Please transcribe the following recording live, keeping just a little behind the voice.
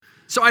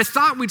So I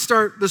thought we'd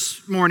start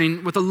this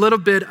morning with a little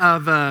bit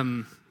of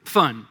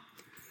fun.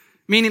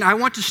 Meaning I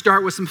want to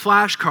start with some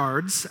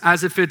flashcards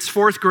as if it's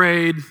fourth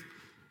grade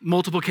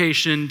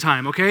multiplication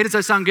time, okay? Does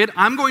that sound good?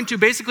 I'm going to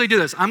basically do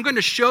this. I'm going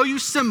to show you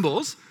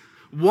symbols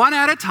one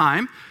at a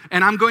time,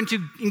 and I'm going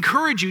to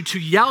encourage you to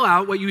yell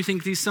out what you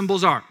think these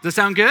symbols are. Does that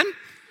sound good?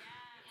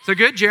 Is that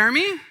good,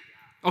 Jeremy?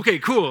 Okay,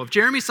 cool. If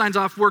Jeremy signs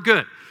off, we're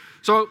good.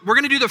 So we're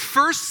going to do the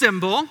first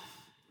symbol.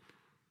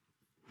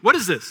 What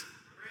is this?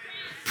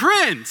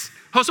 Prince.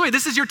 Oh, so wait,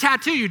 this is your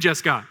tattoo you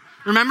just got.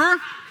 Remember?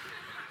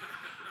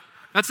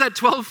 That's that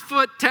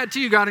 12-foot tattoo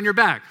you got on your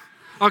back.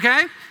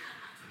 Okay?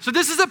 So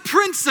this is a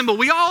prince symbol.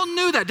 We all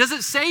knew that. Does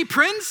it say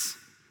prince?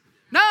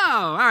 No.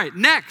 All right,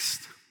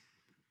 next.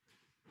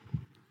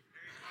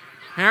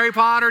 Harry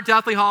Potter,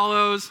 Deathly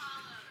Hallows.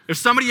 If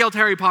somebody yelled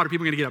Harry Potter,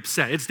 people are going to get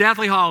upset. It's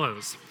Deathly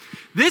Hallows.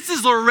 This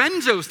is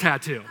Lorenzo's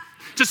tattoo.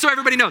 Just so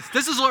everybody knows,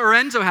 this is what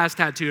Lorenzo has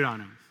tattooed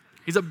on him.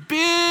 He's a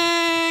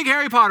big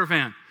Harry Potter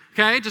fan.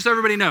 Okay? Just so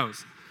everybody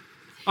knows.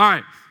 All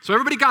right, so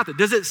everybody got that.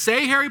 Does it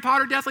say Harry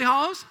Potter, Deathly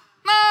Hallows?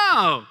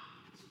 No.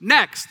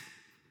 Next.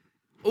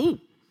 Ooh.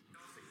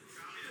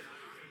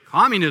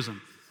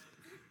 Communism.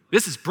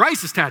 This is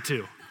Bryce's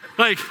tattoo.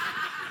 Like,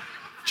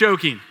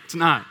 joking. It's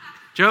not.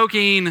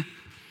 Joking.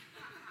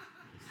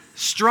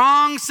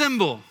 Strong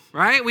symbol,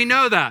 right? We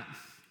know that.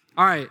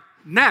 All right,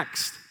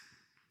 next.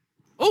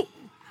 Oh.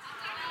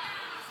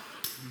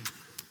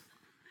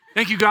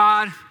 Thank you,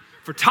 God,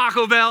 for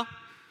Taco Bell.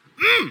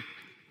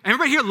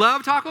 Everybody here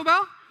love Taco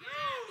Bell?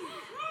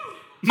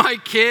 My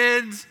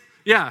kids.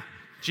 Yeah.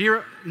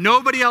 Giro,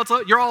 nobody else,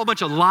 you're all a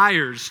bunch of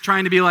liars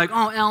trying to be like,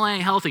 oh, LA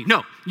healthy.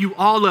 No, you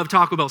all love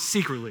Taco Bell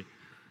secretly,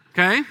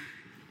 okay?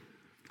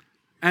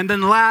 And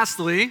then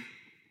lastly,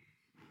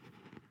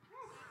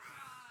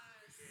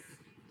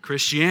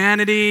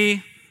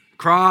 Christianity,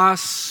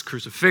 cross,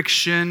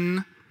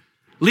 crucifixion.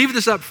 Leave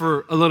this up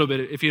for a little bit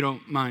if you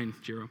don't mind,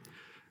 Giro.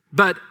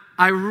 But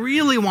I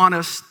really want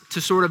us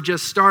to sort of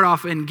just start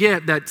off and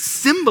get that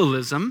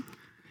symbolism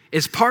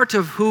is part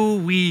of who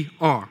we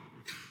are.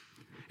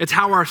 It's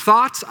how our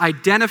thoughts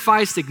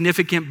identify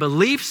significant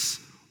beliefs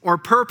or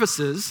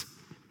purposes,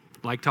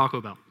 like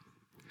Taco Bell.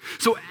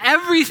 So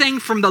everything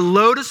from the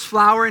lotus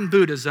flower in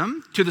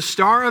Buddhism to the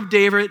Star of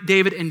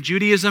David in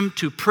Judaism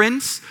to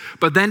Prince,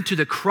 but then to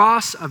the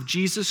cross of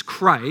Jesus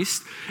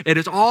Christ, it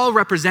is all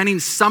representing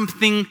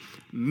something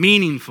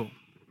meaningful.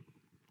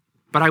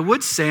 But I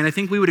would say, and I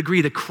think we would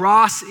agree, the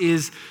cross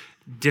is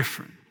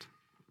different.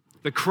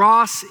 The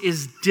cross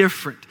is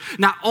different.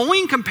 Not only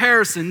in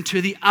comparison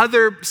to the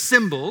other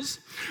symbols,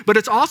 but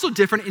it's also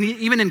different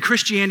even in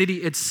Christianity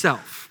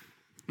itself,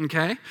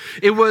 okay?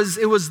 It was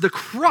the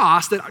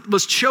cross that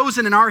was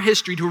chosen in our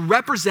history to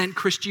represent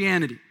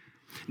Christianity.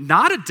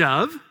 Not a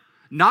dove,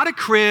 not a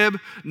crib,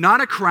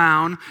 not a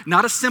crown,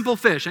 not a simple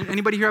fish.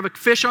 Anybody here have a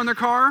fish on their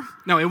car?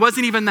 No, it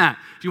wasn't even that.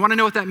 If you want to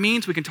know what that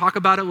means, we can talk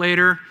about it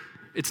later.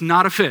 It's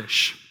not a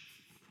fish.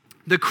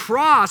 The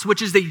cross, which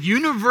is the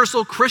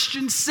universal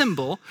Christian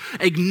symbol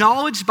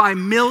acknowledged by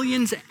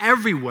millions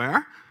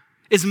everywhere,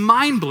 is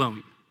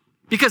mind-blowing.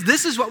 Because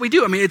this is what we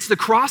do. I mean, it's the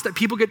cross that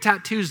people get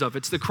tattoos of.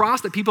 It's the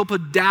cross that people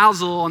put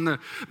dazzle on the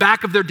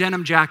back of their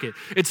denim jacket.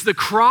 It's the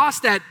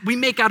cross that we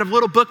make out of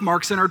little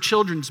bookmarks in our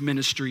children's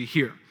ministry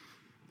here.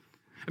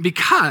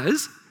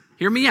 Because,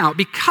 hear me out,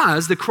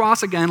 because the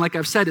cross, again, like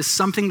I've said, is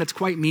something that's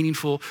quite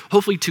meaningful,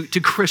 hopefully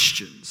to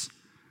Christians.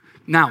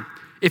 Now,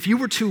 if you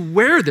were to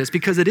wear this,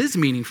 because it is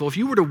meaningful, if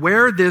you were to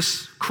wear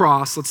this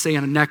cross, let's say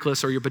on a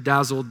necklace or your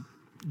bedazzled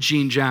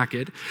jean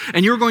jacket,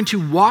 and you're going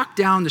to walk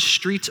down the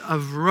streets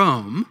of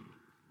Rome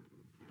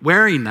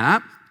wearing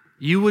that,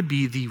 you would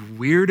be the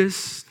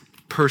weirdest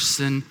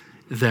person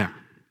there.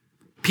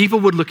 People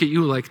would look at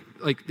you like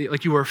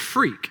you were a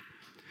freak.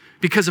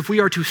 Because if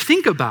we are to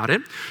think about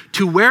it,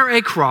 to wear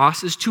a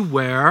cross is to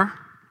wear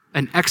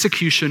an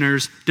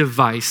executioner's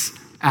device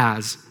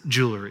as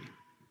jewelry.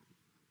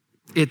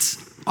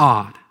 It's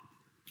odd.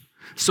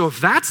 So if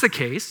that's the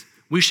case,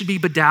 we should be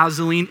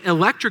bedazzling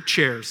electric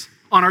chairs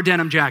on our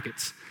denim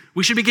jackets.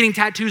 We should be getting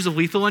tattoos of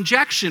lethal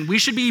injection. We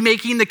should be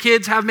making the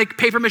kids make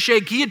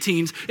papier-mâché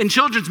guillotines in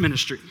children's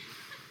ministry.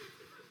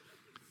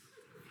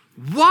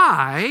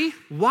 Why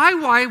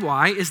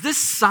is this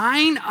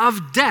sign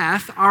of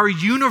death our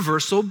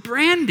universal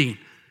branding,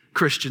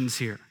 Christians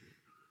here?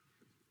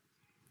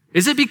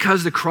 Is it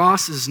because the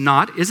cross is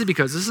not, this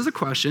is a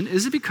question,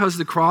 is it because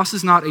the cross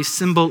is not a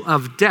symbol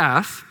of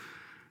death,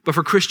 but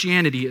for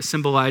Christianity it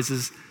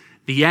symbolizes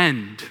the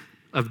end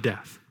of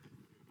death?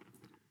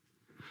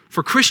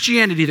 For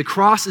Christianity, the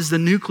cross is the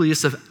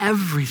nucleus of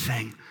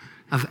everything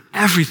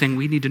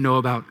we need to know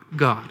about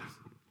God.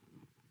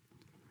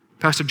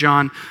 Pastor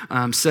John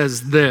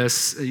says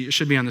this, it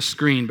should be on the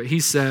screen, but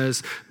he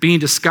says, being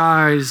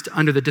disguised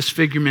under the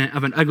disfigurement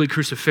of an ugly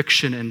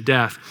crucifixion and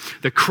death,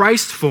 the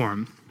Christ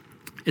form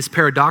is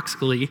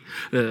paradoxically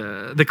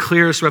the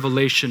clearest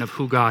revelation of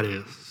who God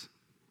is.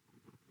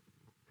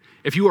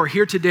 If you are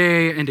here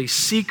today and a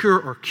seeker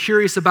or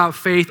curious about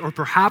faith or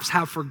perhaps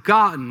have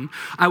forgotten,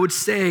 I would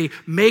say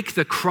make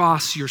the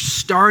cross your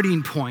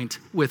starting point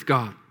with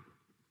God.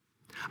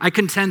 I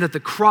contend that the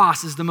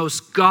cross is the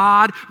most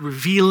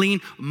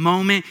God-revealing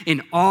moment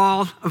in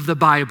all of the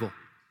Bible.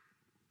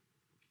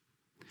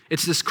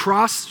 It's this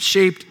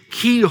cross-shaped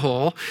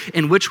keyhole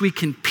in which we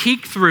can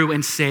peek through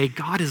and say,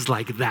 God is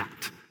like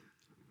that.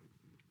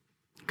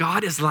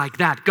 God is like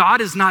that.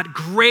 God is not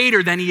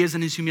greater than he is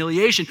in his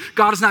humiliation.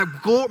 God is not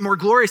more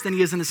glorious than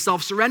he is in his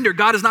self-surrender.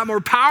 God is not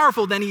more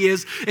powerful than he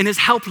is in his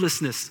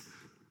helplessness.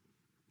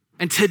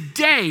 And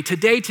today,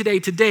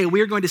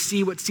 we are going to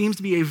see what seems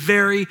to be a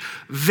very,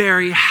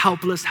 very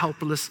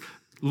helpless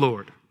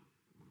Lord.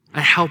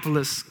 A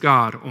helpless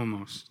God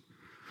almost.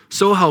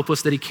 So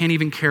helpless that he can't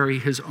even carry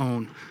his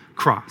own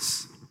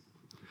cross.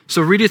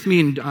 So read with me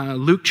in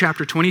Luke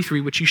chapter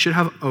 23, which you should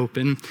have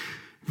open,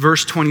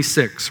 verse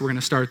 26. We're going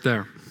to start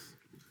there.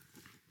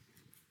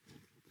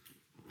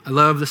 I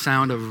love the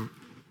sound of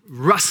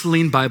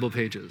rustling Bible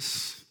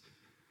pages.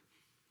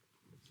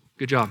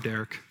 Good job,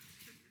 Derek.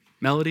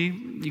 Melody,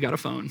 you got a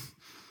phone.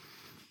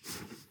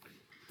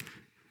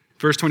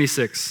 Verse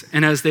 26,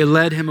 and as they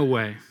led him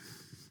away,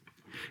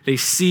 they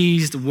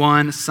seized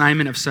one,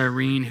 Simon of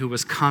Cyrene, who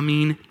was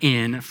coming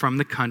in from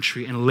the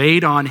country, and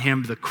laid on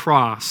him the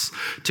cross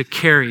to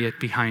carry it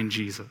behind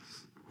Jesus.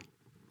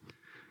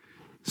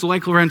 So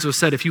like Lorenzo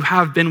said, if you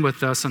have been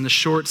with us on the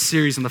short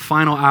series in the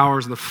final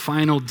hours and the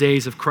final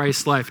days of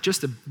Christ's life,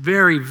 just a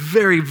very,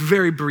 very,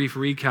 very brief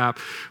recap.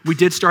 We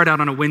did start out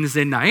on a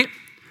Wednesday night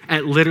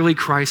at literally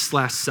Christ's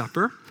Last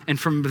Supper. And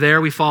from there,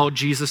 we followed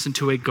Jesus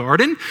into a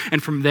garden.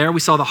 And from there, we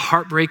saw the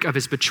heartbreak of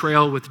his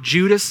betrayal with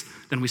Judas.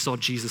 Then we saw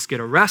Jesus get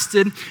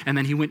arrested. And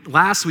then he went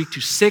last week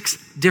to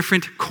 6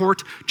 different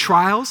court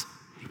trials.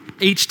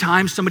 Each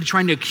time somebody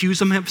trying to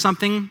accuse him of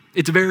something.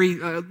 It's very,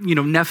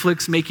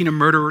 Netflix making a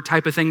murderer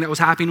type of thing that was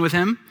happening with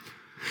him.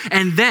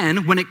 And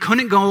then when it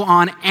couldn't go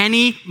on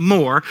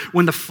anymore,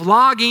 when the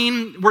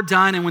flogging were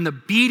done and when the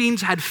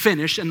beatings had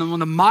finished and then when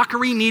the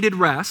mockery needed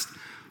rest,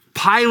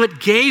 Pilate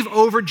gave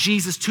over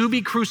Jesus to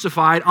be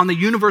crucified on the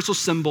universal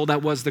symbol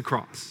that was the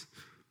cross.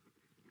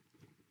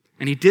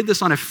 And he did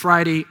this on a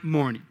Friday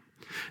morning.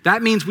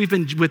 That means we've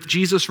been with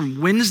Jesus from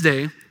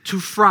Wednesday to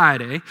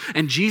Friday,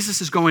 and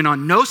Jesus is going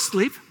on no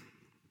sleep.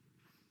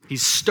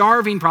 He's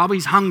starving, probably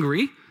he's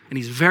hungry, and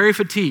he's very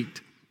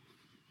fatigued.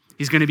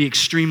 He's going to be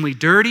extremely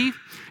dirty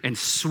and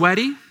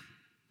sweaty,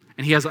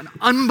 and he has an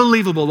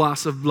unbelievable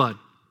loss of blood.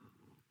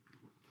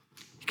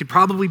 He could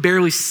probably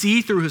barely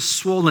see through his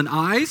swollen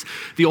eyes.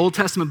 The Old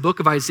Testament book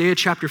of Isaiah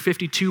chapter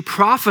 52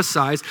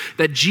 prophesies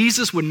that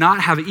Jesus would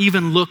not have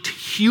even looked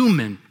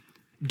human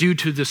due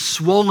to the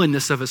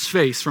swollenness of his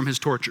face from his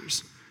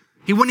tortures.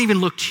 He wouldn't even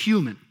look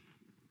human.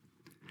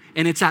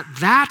 And it's at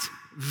that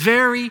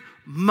very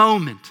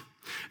moment,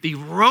 the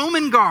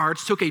Roman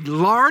guards took a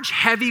large,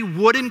 heavy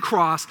wooden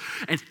cross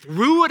and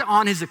threw it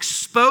on his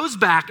exposed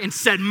back and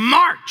said,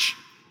 "March!"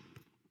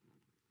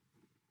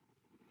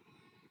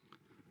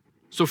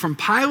 So from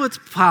Pilate's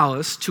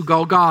palace to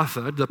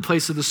Golgotha, the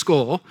place of the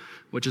skull,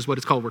 which is what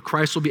it's called, where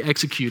Christ will be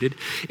executed,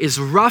 is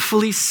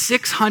roughly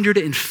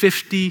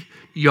 650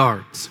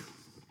 yards.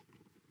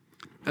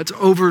 That's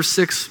over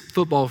 6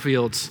 football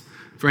fields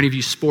for any of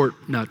you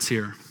sport nuts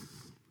here.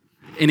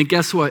 And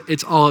guess what?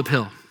 It's all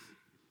uphill.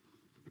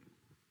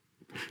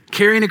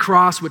 Carrying a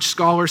cross, which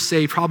scholars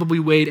say probably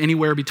weighed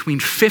anywhere between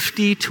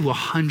 50 to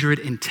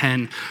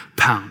 110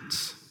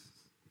 pounds.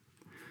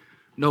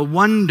 No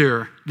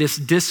wonder this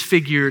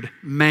disfigured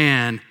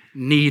man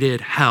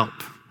needed help.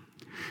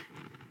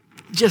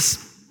 Just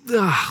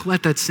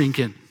let that sink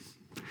in.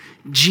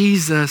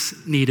 Jesus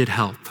needed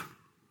help.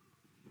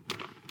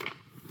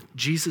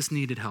 Jesus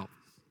needed help.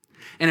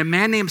 And a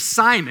man named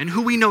Simon,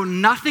 who we know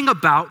nothing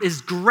about,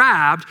 is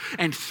grabbed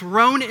and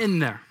thrown in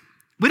there.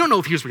 We don't know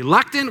if he was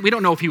reluctant. We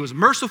don't know if he was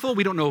merciful.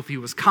 We don't know if he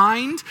was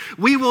kind.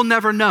 We will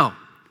never know.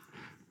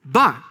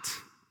 But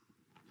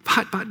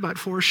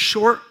for a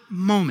short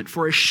moment,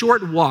 for a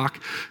short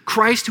walk,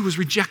 Christ who was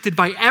rejected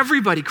by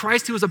everybody,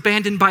 Christ who was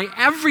abandoned by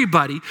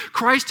everybody,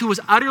 Christ who was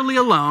utterly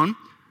alone,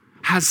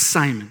 has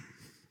Simon.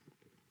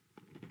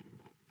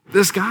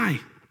 This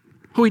guy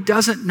who he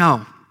doesn't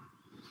know.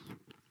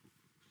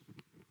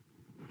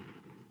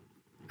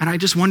 And I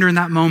just wonder in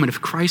that moment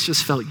if Christ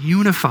just felt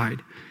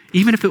unified,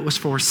 even if it was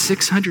for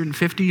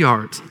 650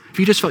 yards, if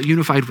he just felt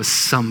unified with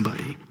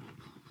somebody.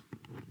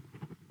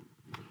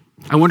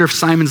 I wonder if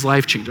Simon's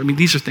life changed. I mean,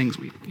 these are things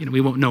we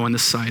won't know on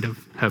this side of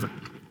heaven.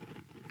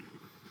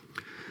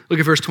 Look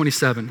at verse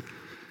 27.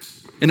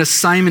 And as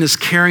Simon is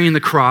carrying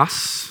the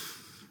cross,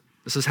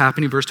 this is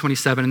happening, verse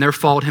 27, and there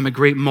followed him a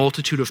great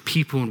multitude of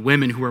people and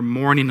women who were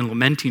mourning and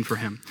lamenting for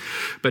him.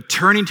 But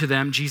turning to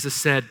them, Jesus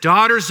said,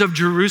 "Daughters of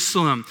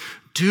Jerusalem,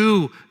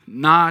 do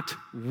not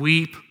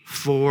weep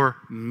for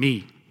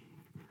me,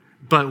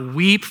 but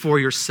weep for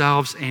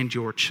yourselves and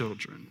your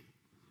children."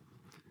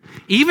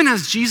 Even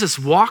as he's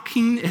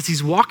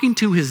walking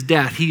to his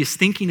death, he is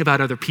thinking about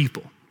other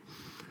people.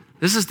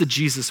 This is the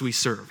Jesus we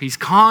serve. He's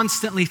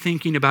constantly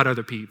thinking about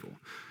other people.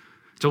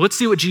 So let's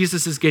see what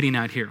Jesus is getting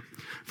at here.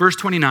 Verse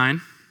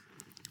 29,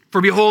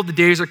 For behold, the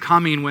days are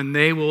coming when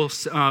they will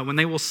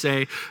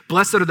say,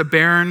 blessed are the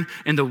barren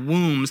and the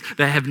wombs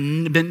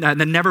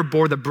that never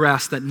bore the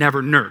breast that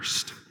never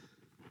nursed.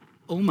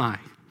 Oh my,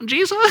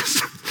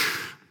 Jesus,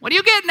 what are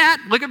you getting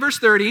at? Look at verse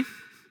 30.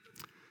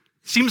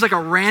 Seems like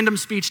a random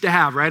speech to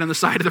have right on the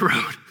side of the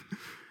road.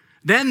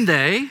 Then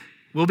they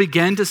will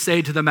begin to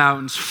say to the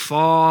mountains,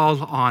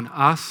 fall on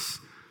us,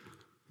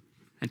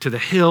 and to the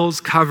hills,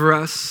 cover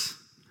us.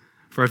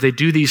 For if they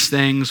do these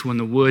things when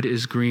the wood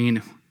is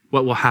green,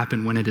 what will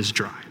happen when it is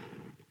dry?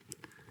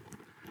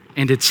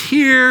 And it's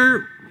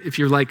here, if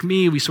you're like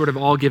me, we sort of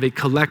all give a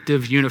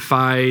collective,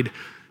 unified,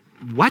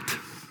 what?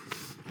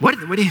 What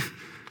are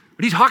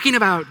you talking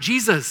about,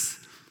 Jesus?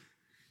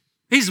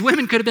 These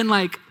women could have been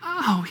like,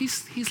 oh,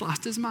 he's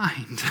lost his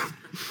mind.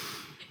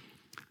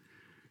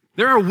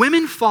 There are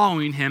women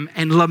following him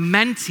and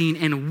lamenting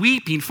and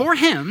weeping for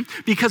him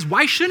because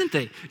why shouldn't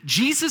they?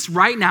 Jesus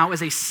right now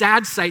is a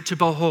sad sight to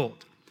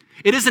behold.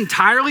 It is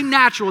entirely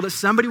natural that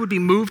somebody would be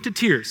moved to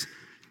tears.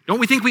 Don't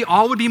we think we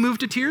all would be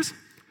moved to tears?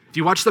 If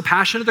you watch The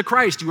Passion of the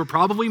Christ, you were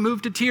probably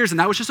moved to tears, and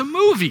that was just a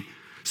movie.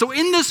 So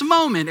in this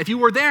moment, if you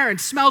were there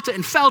and smelt it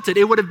and felt it,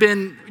 you would have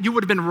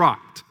been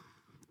rocked.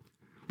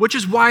 Which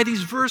is why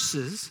these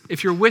verses,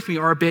 if you're with me,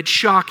 are a bit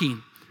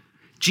shocking.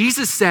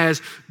 Jesus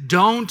says,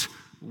 don't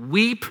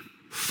weep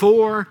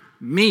for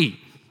me.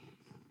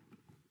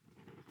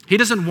 He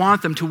doesn't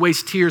want them to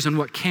waste tears on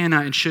what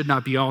cannot and should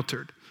not be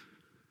altered.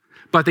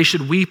 But they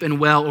should weep and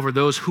wail over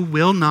those who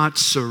will not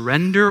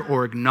surrender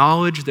or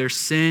acknowledge their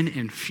sin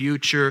in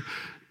future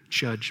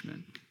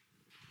judgment.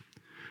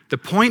 The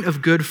point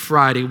of Good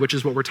Friday, which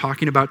is what we're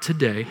talking about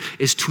today,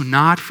 is to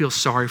not feel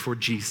sorry for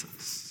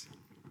Jesus.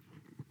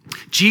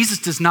 Jesus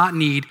does not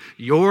need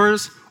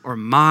yours or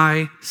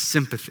my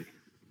sympathy.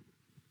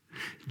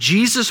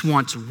 Jesus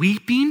wants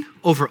weeping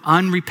over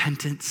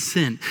unrepentant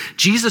sin.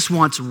 Jesus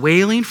wants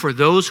wailing for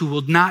those who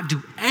will not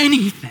do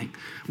anything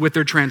with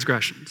their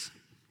transgressions.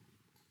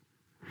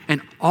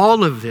 And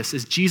all of this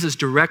is Jesus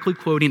directly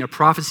quoting a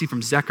prophecy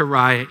from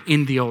Zechariah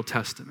in the Old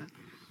Testament.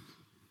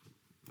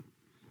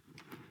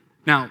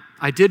 Now,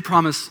 I did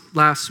promise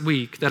last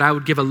week that I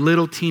would give a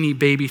little teeny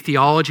baby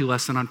theology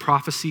lesson on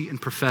prophecy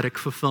and prophetic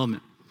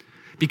fulfillment.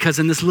 Because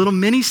in this little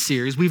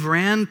mini-series, we've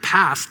ran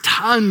past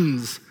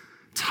tons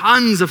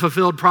of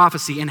fulfilled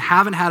prophecy and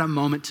haven't had a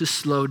moment to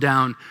slow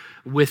down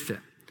with it.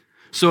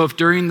 So if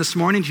during this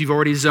morning, if you've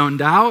already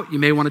zoned out, you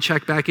may want to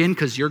check back in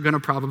because you're going to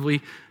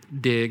probably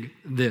dig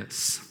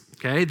this.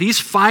 Okay, these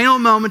final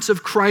moments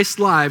of Christ's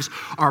lives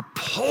are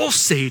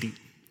pulsating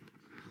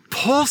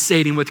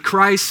with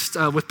Christ,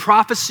 with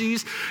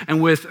prophecies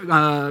and with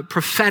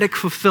prophetic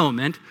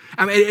fulfillment.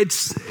 I mean,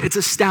 it's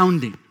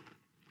astounding.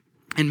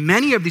 And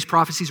many of these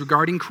prophecies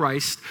regarding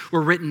Christ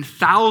were written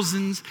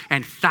thousands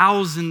and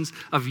thousands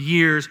of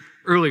years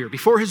earlier,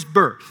 before his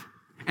birth,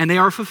 and they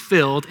are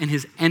fulfilled in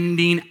his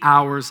ending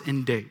hours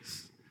and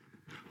days.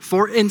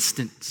 For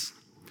instance,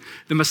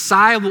 the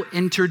Messiah will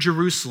enter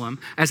Jerusalem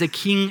as a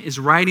king is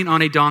riding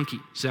on a donkey,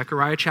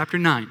 Zechariah chapter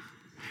 9.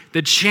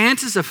 The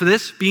chances of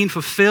this being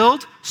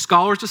fulfilled,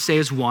 scholars will say,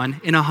 is 1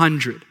 in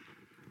 100.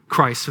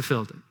 Christ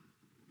fulfilled it.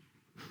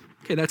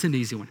 Okay, that's an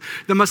easy one.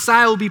 The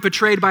Messiah will be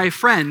betrayed by a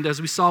friend, as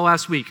we saw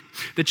last week.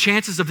 The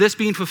chances of this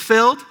being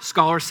fulfilled,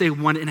 scholars say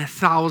 1 in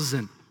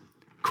 1,000.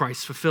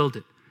 Christ fulfilled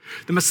it.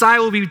 The Messiah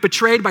will be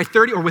betrayed by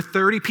 30 or with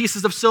 30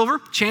 pieces of silver.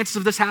 Chances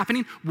of this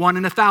happening, 1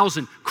 in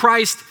 1,000.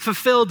 Christ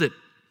fulfilled it.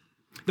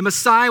 The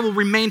Messiah will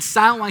remain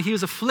silent while he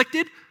was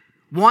afflicted.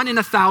 1 in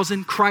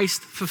 1,000,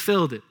 Christ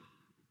fulfilled it.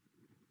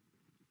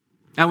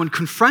 Now, when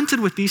confronted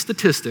with these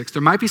statistics,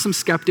 there might be some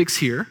skeptics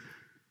here,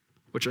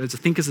 which I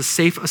think is a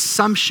safe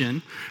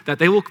assumption, that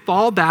they will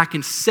fall back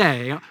and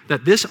say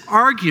that this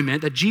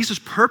argument that Jesus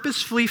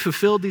purposefully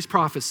fulfilled these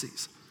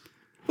prophecies,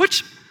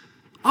 which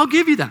I'll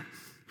give you that,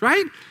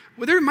 right?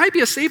 Well, there might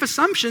be a safe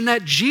assumption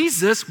that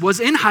Jesus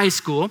was in high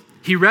school,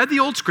 he read the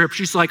old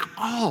scriptures, he's like,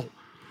 oh,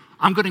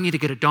 I'm gonna need to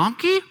get a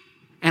donkey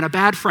and a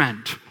bad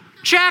friend.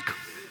 Check.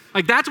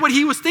 Like that's what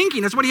he was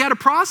thinking. That's what he had to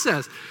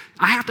process.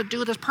 I have to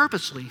do this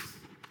purposely.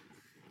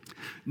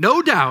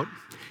 No doubt,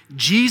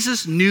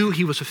 Jesus knew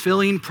he was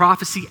fulfilling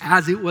prophecy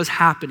as it was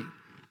happening.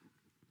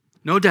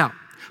 No doubt.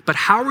 But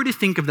how are we to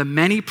think of the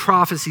many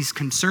prophecies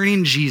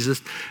concerning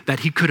Jesus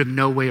that he could have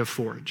no way of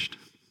forged?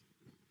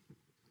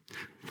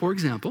 For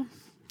example,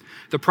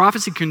 the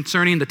prophecy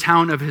concerning the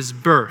town of his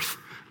birth,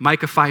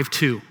 Micah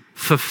 5:2,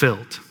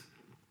 fulfilled.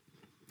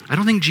 I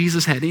don't think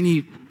Jesus had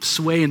any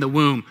sway in the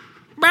womb.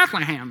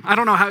 Bethlehem. I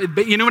don't know how,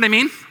 but you know what I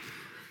mean?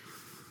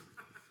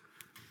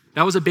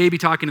 That was a baby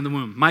talking in the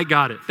womb. Mike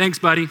got it. Thanks,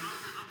 buddy.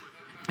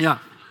 Yeah.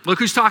 Look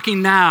who's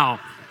talking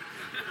now.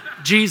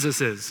 Jesus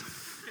is.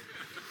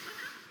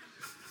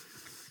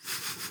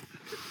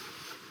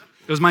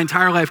 It was my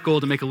entire life goal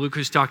to make a Luke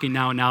who's talking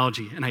now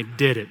analogy, and I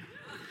did it.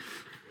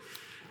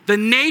 The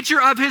nature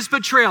of his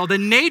betrayal,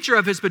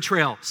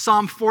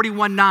 Psalm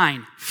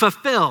 41:9,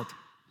 fulfilled.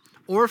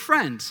 Or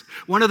friends,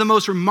 one of the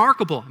most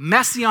remarkable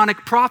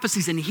messianic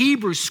prophecies in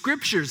Hebrew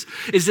scriptures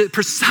is it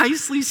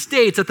precisely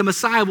states that the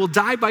Messiah will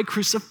die by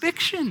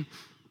crucifixion.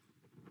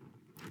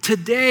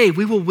 today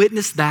we will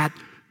witness that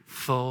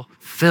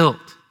fulfilled.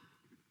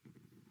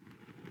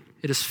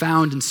 It is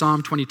found in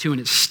Psalm 22, and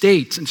it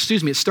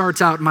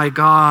starts out, my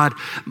God,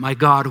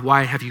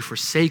 why have you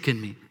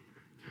forsaken me?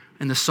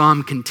 And the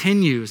psalm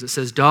continues. It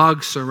says,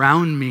 dogs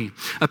surround me.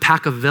 A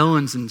pack of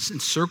villains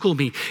encircle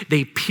me.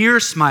 They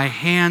pierce my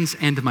hands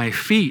and my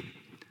feet.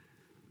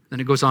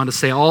 Then it goes on to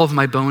say, all of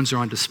my bones are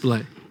on display.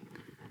 You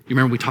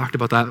remember we talked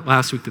about that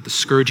last week, that the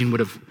scourging would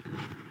have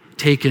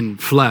taken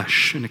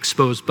flesh and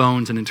exposed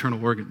bones and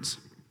internal organs.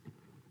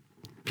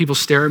 People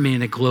stare at me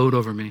and they gloat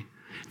over me.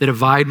 They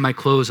divide my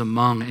clothes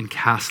among and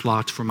cast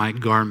lots for my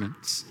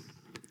garments.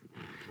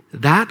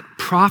 That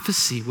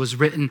prophecy was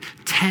written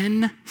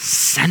 10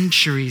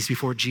 centuries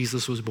before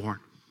Jesus was born.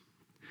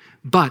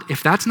 But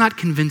if that's not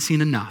convincing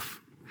enough,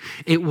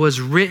 it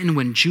was written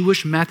when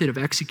Jewish method of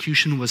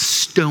execution was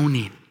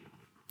stoning.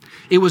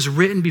 It was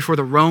written before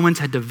the Romans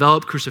had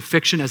developed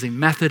crucifixion as a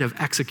method of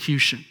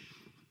execution.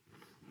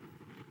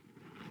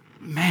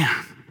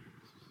 Man.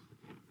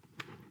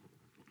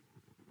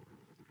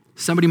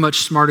 Somebody much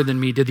smarter than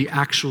me did the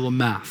actual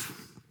math.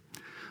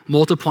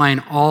 Multiplying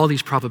all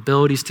these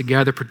probabilities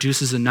together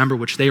produces a number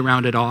which they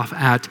rounded off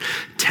at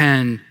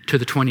 10 to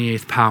the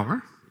 28th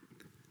power.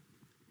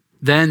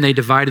 Then they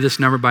divided this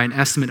number by an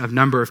estimate of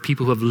number of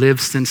people who have lived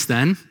since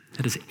then.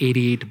 That is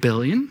 88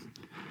 billion.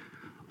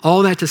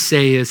 All that to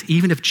say is,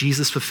 even if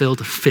Jesus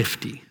fulfilled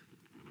 50,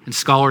 and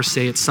scholars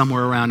say it's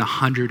somewhere around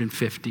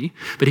 150,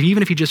 but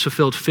even if he just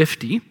fulfilled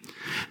 50,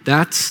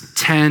 that's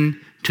 10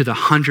 to the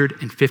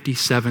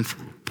 157th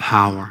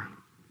power.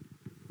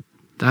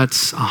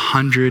 That's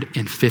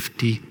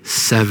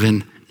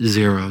 157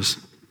 zeros.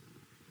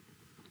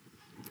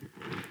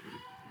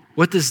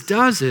 What this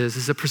does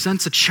is it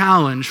presents a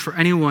challenge for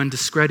anyone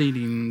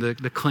discrediting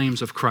the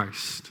claims of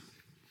Christ.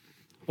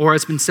 Or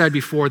as has been said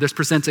before, this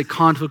presents a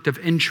conflict of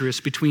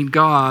interest between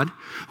God,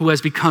 who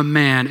has become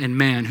man, and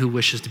man who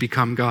wishes to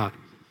become God.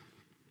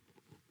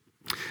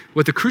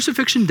 What the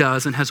crucifixion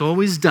does and has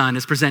always done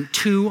is present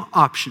two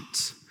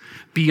options: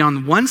 be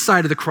on one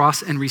side of the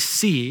cross and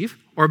receive,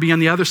 or be on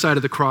the other side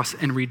of the cross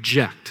and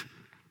reject.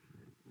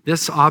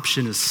 This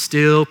option is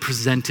still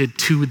presented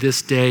to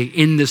this day,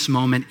 in this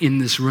moment, in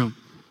this room.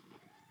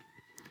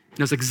 And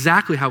that's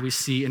exactly how we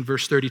see in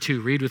verse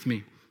 32. Read with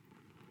me.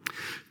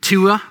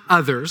 Two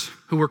others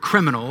who were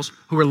criminals,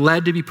 who were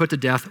led to be put to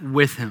death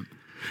with him.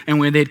 And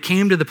when they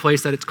came to the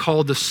place that it's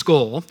called the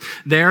skull,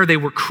 there they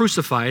were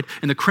crucified,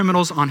 and the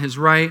criminals on his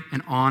right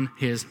and on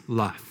his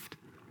left.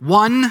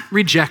 One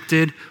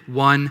rejected,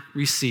 one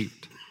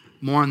received.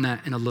 More on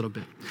that in a little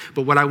bit.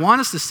 But what I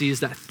want us to see is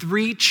that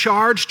 3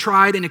 charged,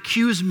 tried, and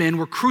accused men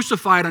were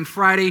crucified on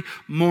Friday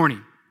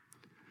morning.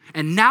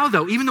 And now,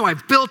 though, even though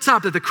I've built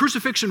up that the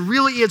crucifixion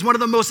really is one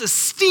of the most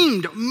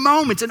esteemed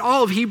moments in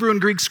all of Hebrew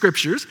and Greek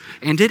scriptures,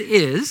 and it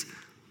is,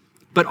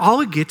 but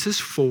all it gets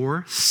is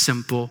 4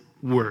 simple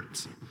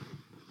words.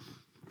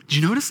 Did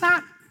you notice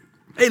that?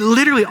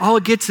 Literally, all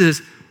it gets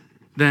is,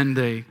 then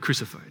they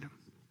crucified him.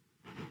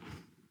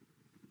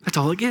 That's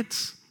all it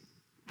gets.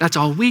 That's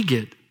all we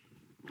get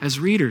as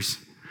readers.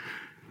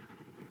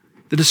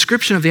 The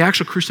description of the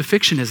actual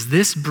crucifixion is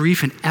this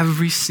brief in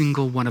every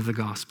single one of the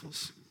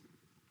Gospels.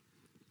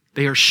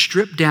 They are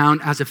stripped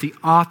down as if the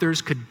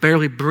authors could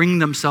barely bring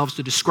themselves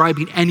to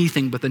describing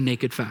anything but the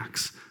naked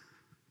facts.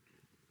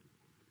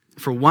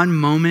 For one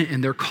moment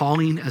in their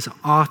calling as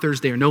authors,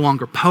 they are no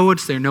longer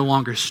poets, they are no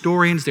longer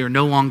historians, they are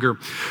no longer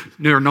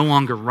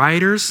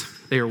writers,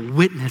 they are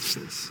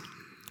witnesses.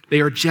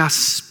 They are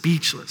just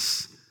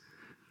speechless.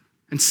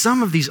 And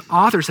some of these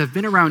authors have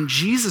been around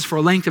Jesus for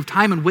a length of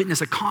time and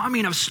witnessed a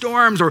calming of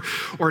storms,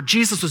 or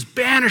Jesus was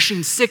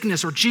banishing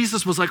sickness, or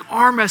Jesus was like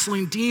arm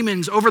wrestling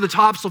demons over the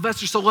top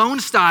Sylvester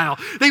Stallone style.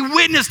 They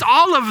witnessed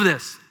all of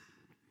this.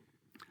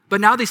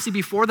 But now they see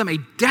before them a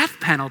death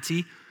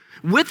penalty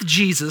with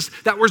Jesus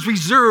that was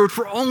reserved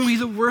for only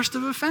the worst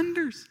of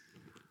offenders.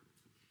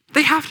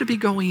 They have to be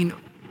going,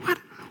 what?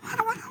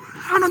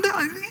 I don't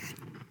know.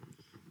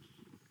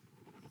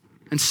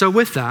 And so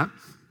with that,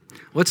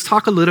 let's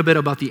talk a little bit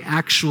about the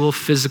actual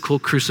physical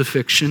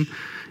crucifixion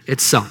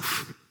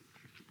itself,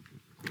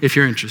 if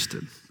you're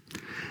interested.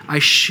 I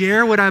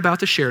share what I'm about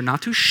to share,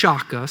 not to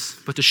shock us,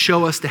 but to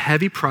show us the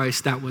heavy price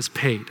that was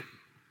paid.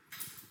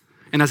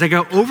 And as I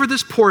go over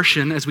this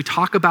portion, as we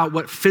talk about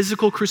what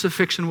physical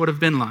crucifixion would have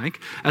been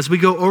like, as we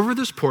go over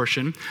this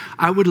portion,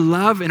 I would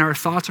love in our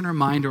thoughts in our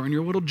mind or in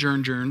your little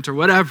journals or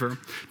whatever,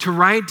 to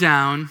write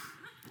down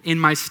in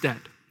my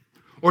stead,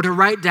 or to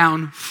write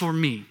down for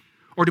me,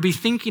 or to be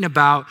thinking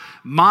about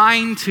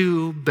mine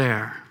to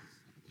bear.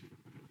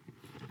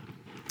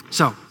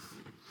 So,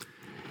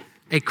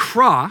 a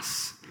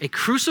cross, a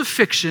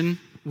crucifixion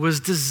was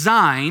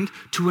designed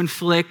to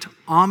inflict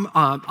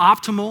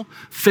optimal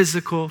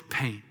physical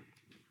pain.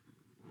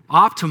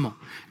 Optimal.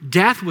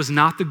 Death was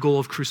not the goal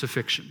of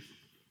crucifixion.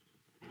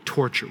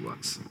 Torture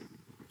was.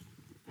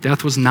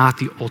 Death was not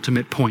the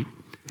ultimate point.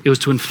 It was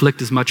to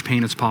inflict as much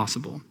pain as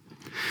possible.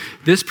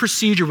 This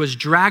procedure was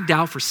dragged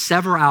out for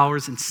several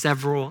hours and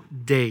several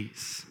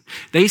days.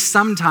 They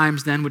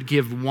sometimes then would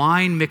give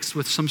wine mixed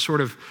with some sort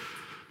of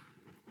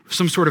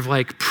some sort of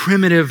like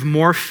primitive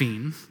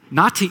morphine,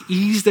 not to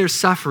ease their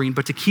suffering,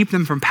 but to keep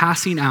them from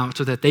passing out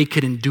so that they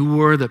could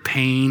endure the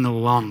pain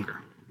longer.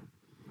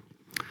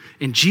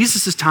 In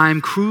Jesus' time,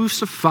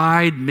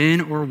 crucified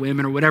men or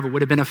women or whatever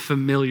would have been a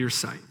familiar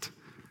sight,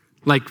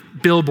 like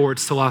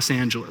billboards to Los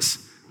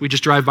Angeles. We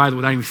just drive by them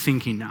without even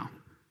thinking now.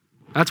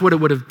 That's what it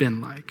would have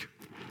been like.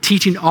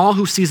 Teaching all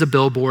who sees a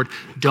billboard,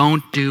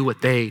 don't do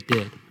what they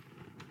did.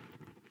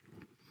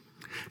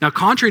 Now,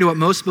 contrary to what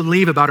most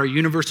believe about our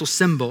universal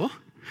symbol,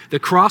 the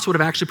cross would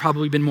have actually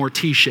probably been more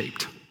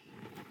T-shaped.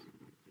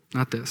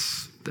 Not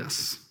this.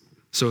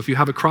 So if you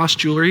have a cross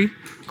jewelry,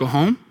 go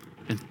home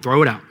and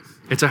throw it out.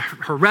 It's a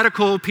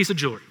heretical piece of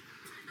jewelry.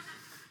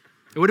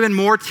 It would have been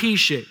more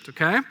T-shaped,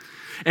 okay?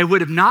 It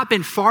would have not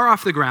been far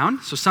off the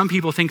ground. So some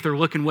people think they're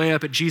looking way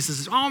up at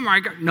Jesus. Oh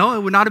my God. No,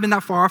 it would not have been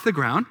that far off the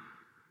ground.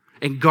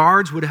 And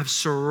guards would have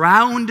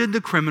surrounded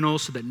the criminal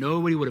so that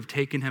nobody would have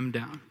taken him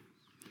down.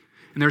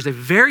 And there's a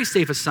very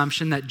safe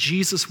assumption that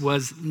Jesus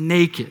was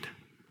naked.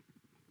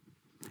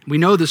 We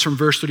know this from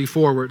verse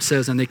 34 where it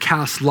says, and they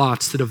cast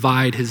lots to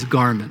divide his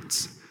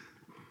garments.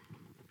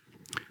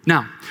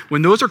 Now,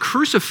 when those are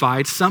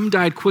crucified, some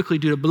died quickly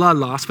due to blood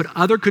loss, but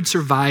others could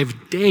survive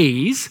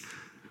days,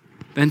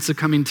 then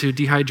succumbing to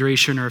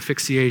dehydration or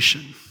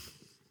asphyxiation.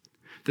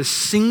 The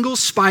single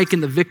spike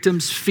in the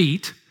victim's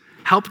feet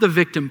helped the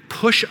victim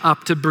push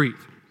up to breathe.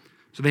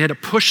 So they had to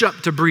push up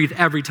to breathe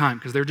every time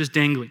because they're just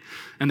dangling.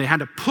 And they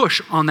had to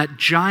push on that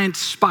giant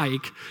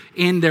spike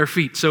in their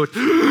feet. So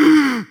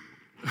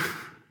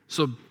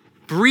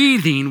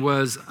breathing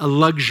was a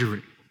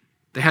luxury.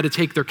 They had to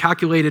take their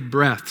calculated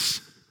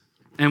breaths.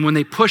 And when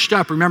they pushed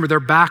up, remember, their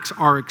backs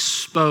are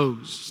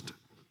exposed.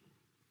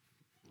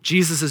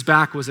 Jesus'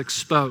 back was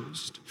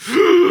exposed.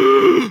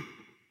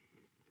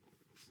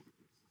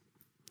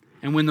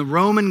 And when the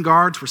Roman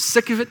guards were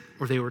sick of it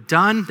or they were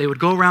done, they would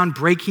go around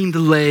breaking the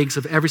legs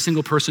of every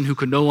single person who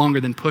could no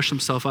longer then push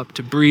himself up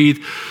to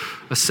breathe,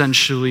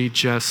 essentially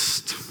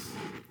just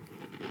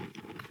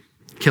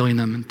killing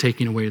them and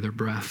taking away their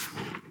breath.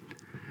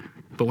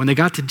 But when they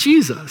got to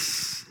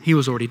Jesus, he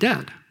was already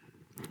dead,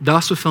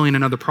 thus fulfilling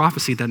another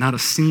prophecy that not a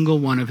single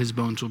one of his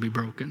bones will be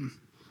broken.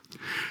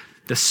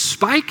 The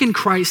spike in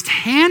Christ's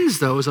hands,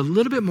 though, is a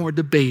little bit more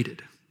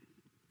debated.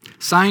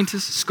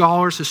 Scientists,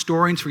 scholars,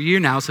 historians for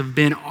years now have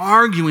been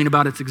arguing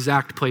about its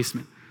exact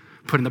placement.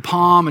 Put in the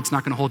palm, it's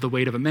not going to hold the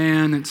weight of a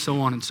man, and so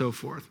on and so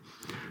forth.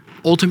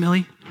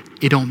 Ultimately,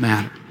 it don't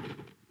matter.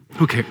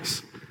 Who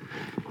cares?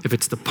 If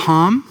it's the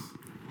palm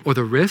or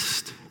the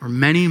wrist, or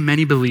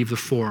many believe the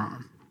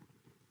forearm,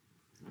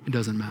 it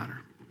doesn't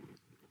matter.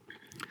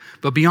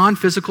 But beyond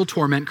physical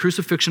torment,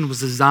 crucifixion was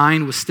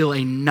designed with still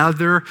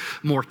another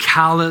more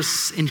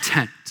callous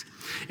intent.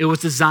 It was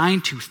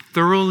designed to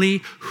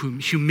thoroughly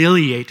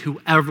humiliate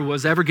whoever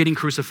was ever getting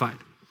crucified.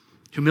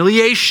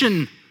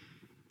 Humiliation,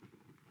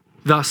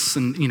 thus,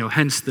 and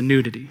hence the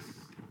nudity.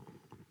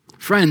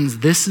 Friends,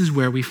 this is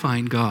where we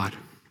find God.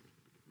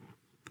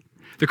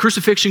 The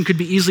crucifixion could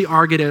be easily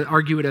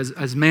argued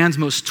as man's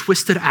most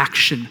twisted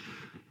action.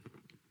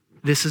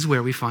 This is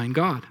where we find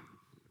God.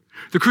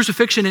 The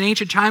crucifixion in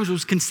ancient times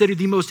was considered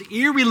the most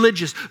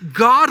irreligious,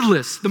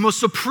 godless, the most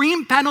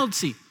supreme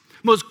penalty,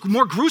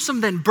 more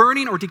gruesome than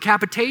burning or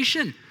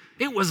decapitation.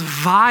 It was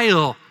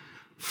vile.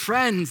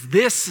 Friends,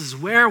 this is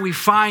where we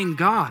find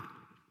God.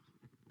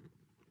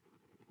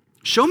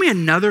 Show me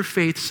another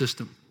faith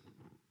system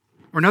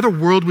or another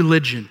world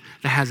religion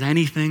that has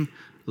anything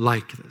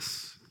like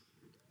this.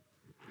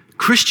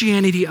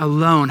 Christianity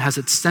alone has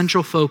its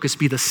central focus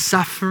be the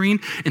suffering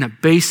and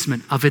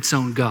abasement of its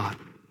own God.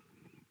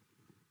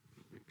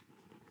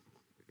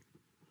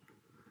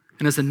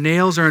 And as the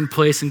nails are in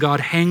place and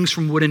God hangs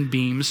from wooden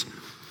beams,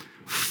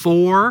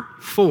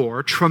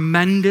 four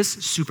tremendous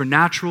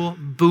supernatural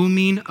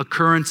booming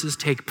occurrences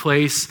take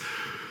place,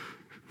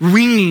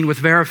 ringing with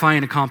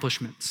verifying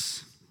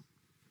accomplishments.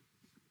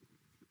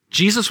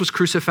 Jesus was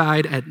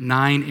crucified at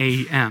 9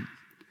 a.m.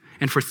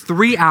 And for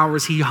 3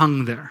 hours he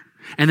hung there.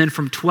 And then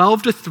from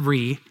 12 to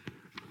 3,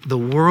 the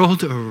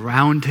world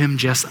around him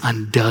just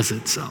undoes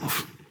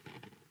itself.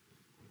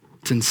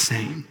 It's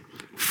insane.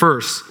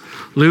 First,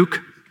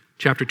 Luke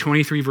chapter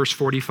 23, verse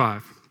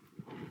 45.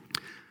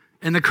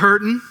 And the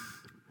curtain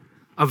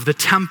of the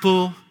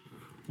temple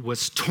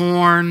was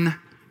torn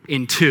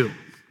in two.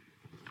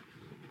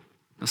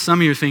 Now, some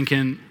of you are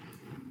thinking,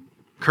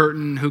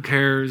 curtain, who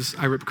cares?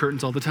 I rip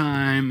curtains all the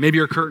time. Maybe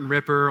you're a curtain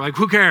ripper. Like,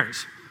 who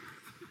cares?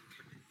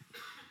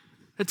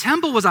 The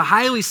temple was a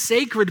highly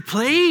sacred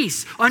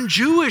place.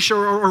 Un-Jewish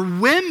or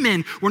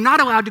women were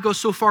not allowed to go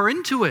so far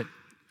into it.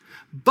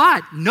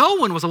 But no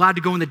one was allowed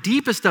to go in the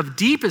deepest of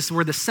deepest,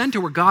 where the center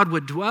where God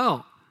would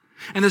dwell.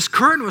 And this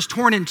curtain was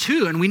torn in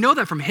two. And we know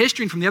that from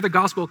history and from the other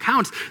gospel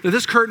accounts that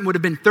this curtain would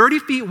have been 30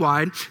 feet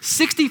wide,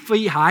 60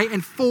 feet high,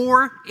 and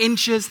 4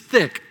 inches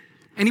thick.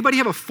 Anybody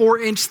have a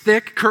 4-inch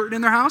thick curtain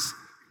in their house?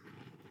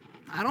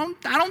 I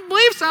don't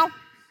believe so.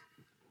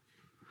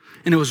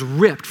 And it was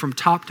ripped from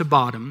top to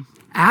bottom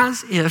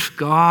as if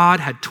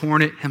God had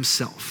torn it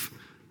himself.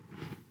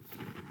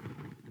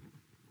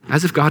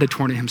 As if God had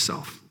torn it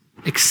himself.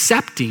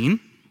 accepting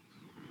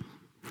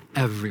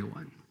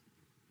everyone.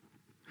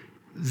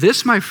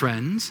 This, my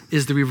friends,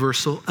 is the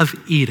reversal of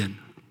Eden.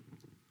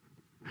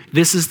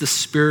 This is the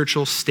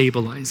spiritual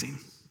stabilizing,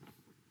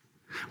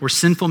 where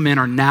sinful men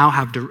are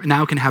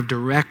now can have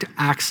direct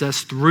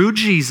access through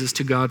Jesus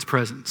to God's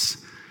presence.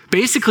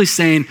 Basically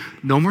saying,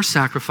 no more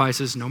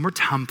sacrifices, no more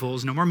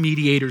temples, no more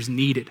mediators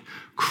needed.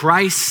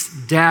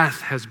 Christ's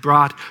death has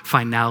brought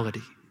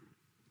finality.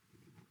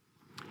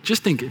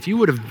 Just think, if you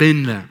would have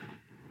been there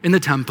in the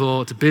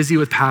temple, it's busy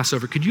with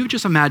Passover, could you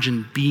just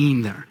imagine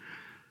being there?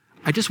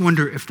 I just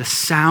wonder if the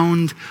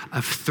sound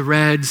of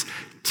threads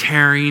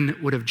tearing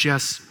would have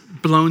just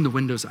blown the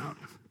windows out.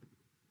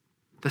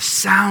 The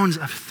sounds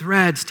of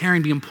threads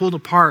tearing, being pulled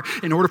apart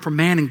in order for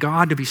man and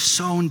God to be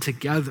sewn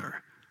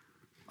together.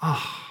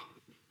 Oh.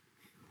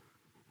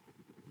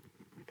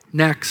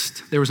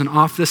 Next, there was an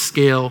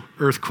off-the-scale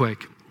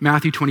earthquake.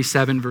 Matthew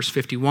 27, verse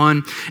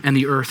 51, and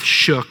the earth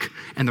shook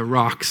and the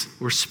rocks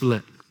were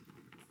split.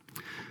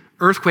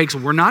 Earthquakes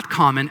were not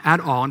common at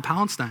all in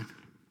Palestine.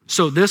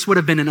 So this would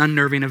have been an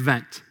unnerving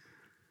event.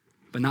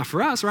 But not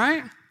for us,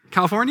 right?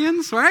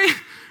 Californians, right?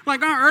 Like,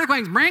 oh,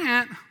 earthquakes, bring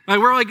it. Like,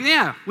 we're like,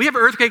 yeah, we have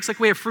earthquakes like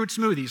we have fruit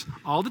smoothies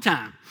all the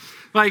time.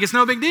 Like, it's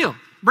no big deal.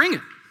 Bring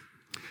it.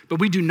 But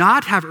we do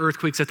not have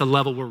earthquakes at the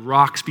level where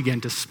rocks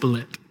begin to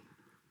split.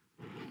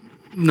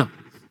 No.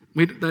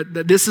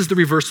 This is the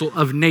reversal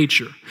of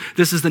nature.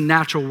 This is the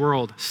natural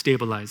world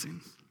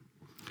stabilizing.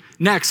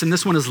 Next, and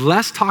this one is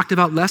less talked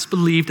about, less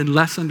believed, and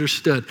less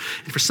understood.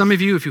 And for some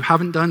of you, if you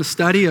haven't done a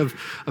study of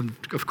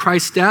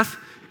Christ's death,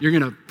 you're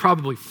going to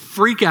probably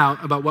freak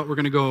out about what we're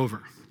going to go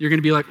over. You're going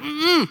to be like,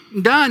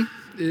 I'm done.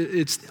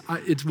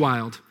 It's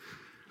wild.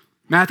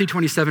 Matthew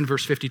 27,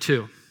 verse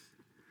 52.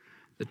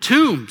 The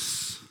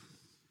tombs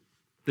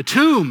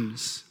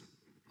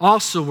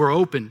also were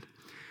opened,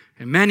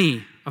 and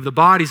many of the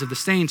bodies of the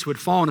saints who had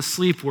fallen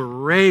asleep were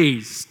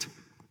raised.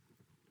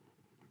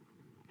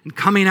 And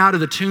coming out of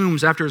the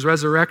tombs after his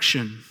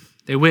resurrection,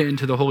 they went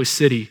into the holy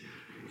city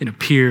and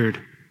appeared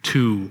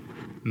to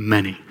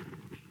many.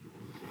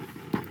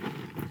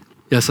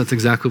 Yes, that's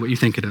exactly what you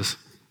think it is.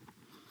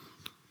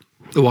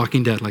 The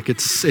Walking Dead, like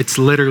it's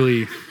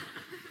literally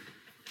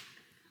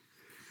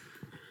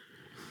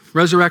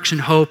resurrection,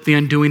 hope, the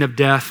undoing of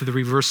death, the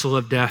reversal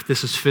of death.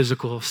 This is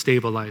physical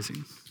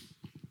stabilizing.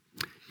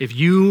 If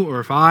you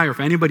or if I or if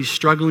anybody's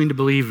struggling to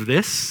believe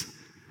this,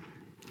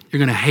 you're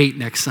going to hate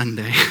next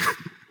Sunday.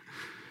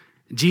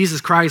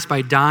 Jesus Christ,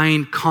 by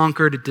dying,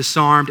 conquered,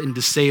 disarmed, and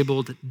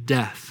disabled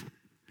death.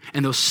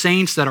 And those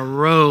saints that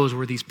arose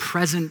were these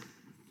present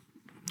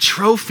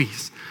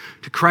trophies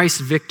to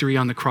Christ's victory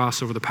on the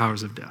cross over the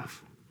powers of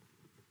death.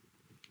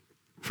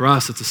 For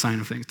us, it's a sign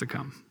of things to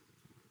come.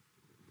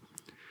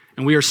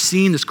 And we are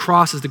seeing this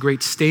cross as the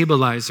great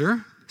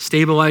stabilizer,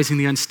 stabilizing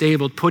the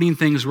unstable, putting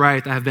things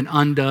right that have been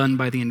undone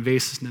by the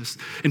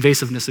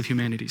invasiveness of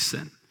humanity's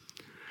sin.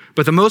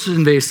 But the most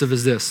invasive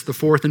is this, the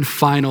fourth and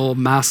final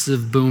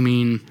massive,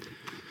 booming,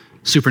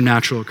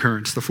 supernatural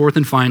occurrence. The fourth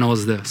and final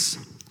is this,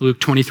 Luke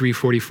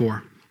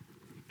 23:44.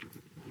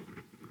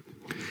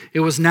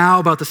 It was now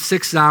about the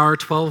 6th hour,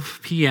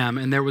 12 p.m.,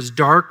 and there was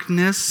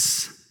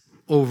darkness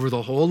over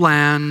the whole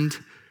land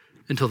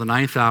until the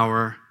 9th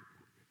hour,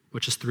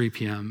 which is 3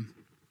 p.m.,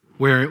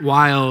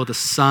 while the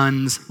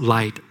sun's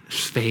light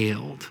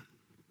failed.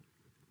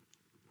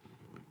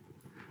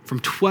 From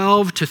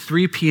 12 to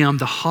 3 p.m.,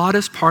 the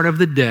hottest part of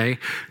the day,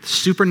 the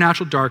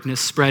supernatural darkness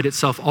spread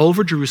itself all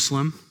over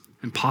Jerusalem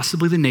and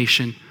possibly the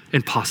nation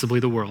and possibly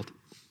the world.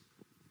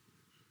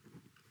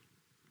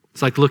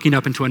 It's like looking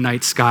up into a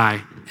night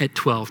sky at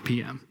 12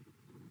 p.m.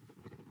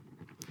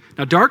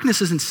 Now,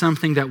 darkness isn't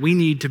something that we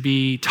need to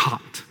be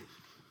taught.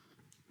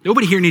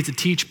 Nobody here needs to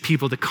teach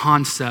people the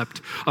concept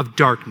of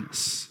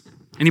darkness.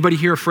 Anybody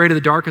here afraid of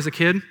the dark as a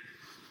kid?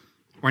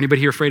 Or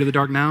anybody here afraid of the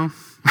dark now?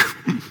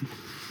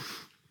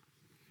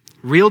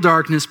 Real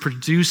darkness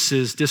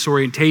produces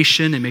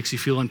disorientation. It makes you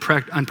feel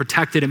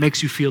unprotected. It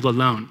makes you feel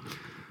alone.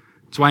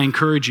 That's why I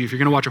encourage you, if you're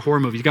going to watch a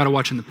horror movie, you got to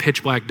watch in the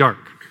pitch black dark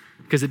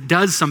because it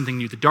does something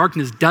to you. The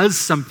darkness does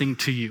something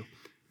to you.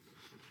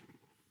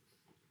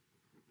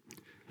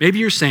 Maybe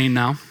you're saying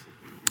now,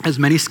 as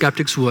many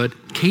skeptics would,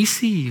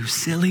 Casey, you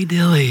silly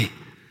dilly,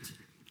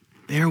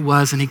 there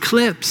was an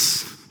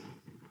eclipse.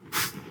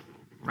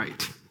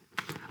 Right.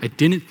 I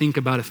didn't think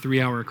about a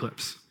 3-hour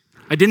eclipse.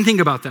 I didn't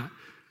think about that.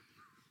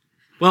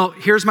 Well,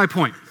 here's my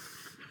point.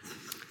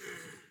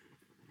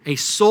 A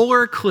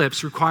solar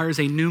eclipse requires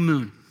a new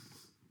moon.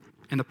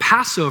 And the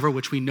Passover,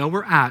 which we know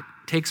we're at,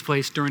 takes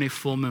place during a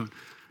full moon.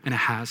 And it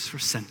has for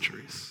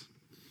centuries.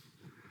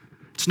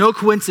 It's no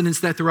coincidence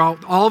that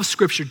throughout all of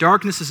Scripture,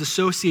 darkness is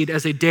associated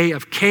as a day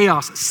of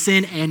chaos,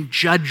 sin, and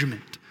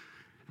judgment.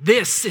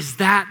 This is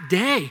that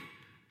day.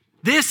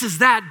 This is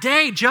that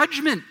day,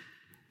 judgment.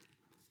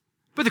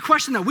 But the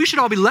question that we should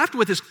all be left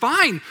with is,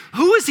 fine,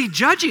 who is he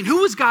judging?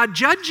 Who is God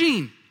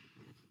judging?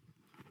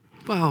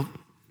 Well,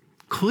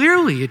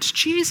 clearly it's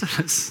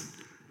Jesus.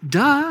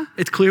 Duh,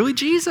 it's clearly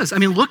Jesus. I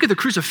mean, look at the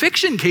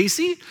crucifixion,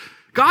 Casey.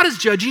 God is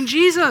judging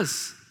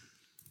Jesus.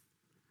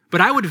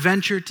 But I would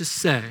venture to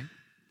say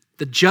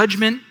the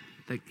judgment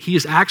that he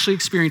is actually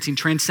experiencing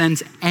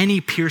transcends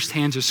any pierced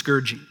hands or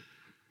scourging.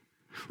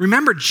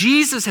 Remember,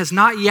 Jesus has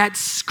not yet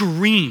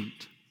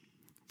screamed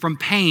from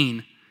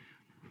pain,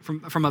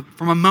 from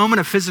a moment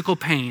of physical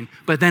pain,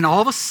 but then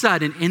all of a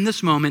sudden, in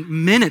this moment,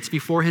 minutes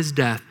before his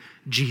death,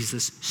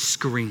 Jesus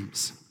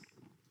screams.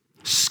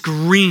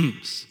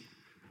 Screams.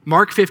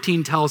 Mark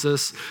 15 tells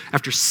us,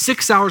 after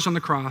 6 hours on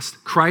the cross,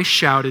 Christ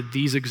shouted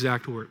these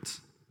exact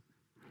words.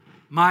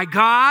 My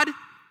God,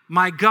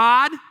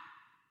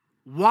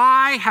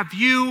 why have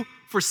you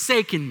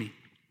forsaken me?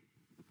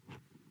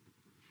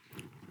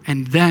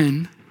 And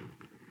then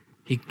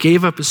he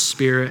gave up his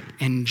spirit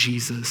and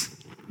Jesus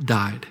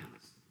died.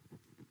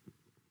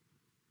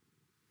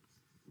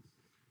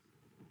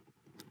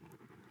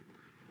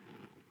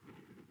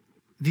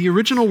 The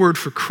original word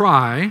for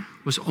cry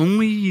was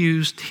only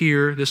used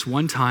here this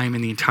one time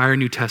in the entire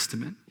New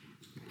Testament,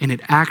 and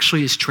it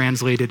actually is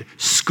translated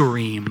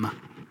scream.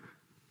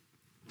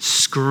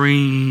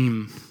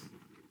 Scream.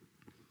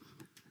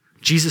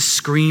 Jesus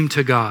screamed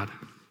to God,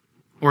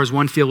 or as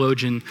one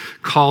theologian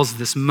calls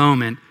this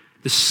moment,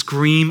 the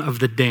scream of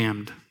the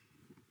damned.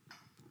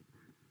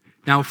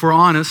 Now, if we're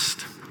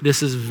honest,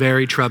 this is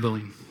very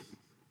troubling.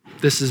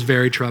 This is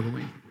very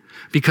troubling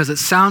because it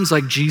sounds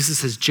like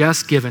Jesus has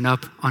just given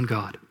up on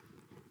God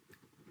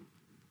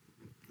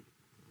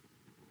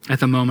at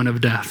the moment of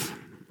death,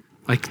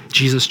 like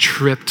Jesus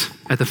tripped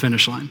at the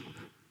finish line.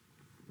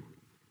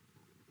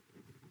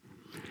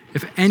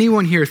 If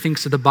anyone here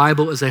thinks that the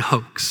Bible is a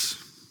hoax,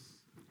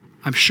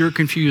 I'm sure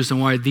confused on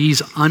why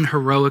these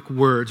unheroic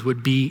words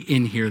would be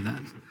in here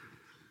then.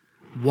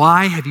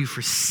 Why have you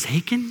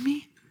forsaken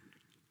me?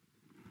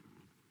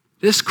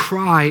 This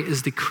cry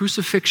is the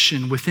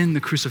crucifixion within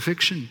the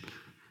crucifixion.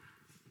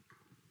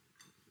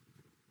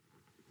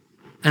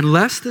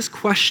 Unless this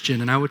question,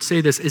 and I would say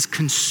this, is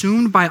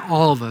consumed by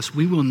all of us,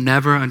 we will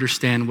never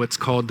understand what's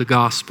called the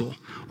gospel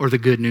or the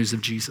good news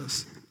of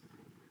Jesus.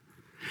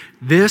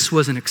 This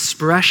was an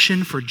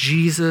expression for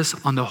Jesus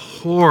on the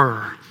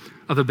horror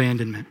of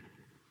abandonment.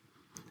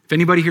 If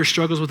anybody here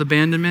struggles with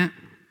abandonment,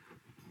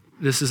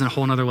 this is a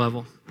whole nother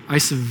level. I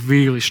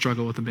severely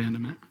struggle with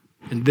abandonment.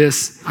 And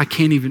this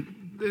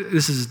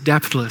is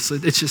depthless.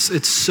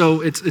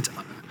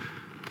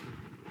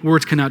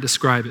 Words cannot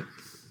describe it,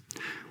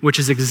 which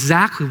is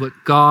exactly what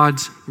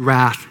God's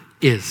wrath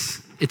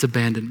is. It's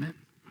abandonment,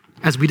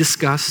 as we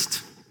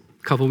discussed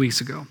a couple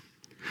weeks ago.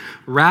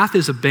 Wrath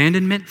is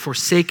abandonment,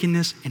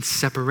 forsakenness, and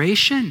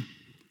separation,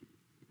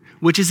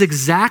 which is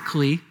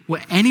exactly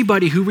what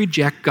anybody who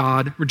rejects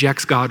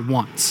God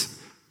wants,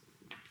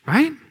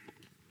 right?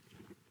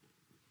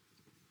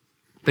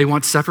 They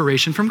want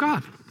separation from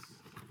God.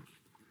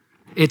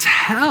 It's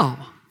hell,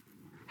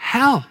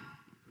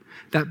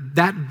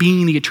 that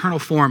being the eternal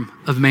form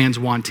of man's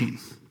wanting.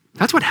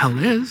 That's what hell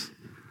is.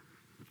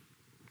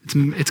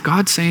 It's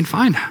God saying,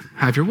 fine,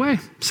 have your way,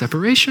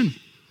 separation.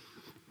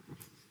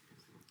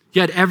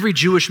 Yet every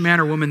Jewish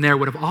man or woman there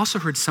would have also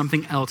heard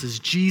something else as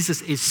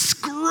Jesus is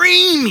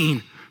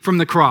screaming from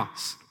the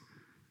cross.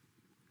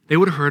 They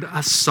would have heard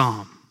a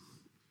psalm.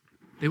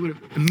 They would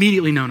have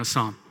immediately known a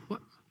psalm.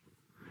 What?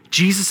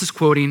 Jesus is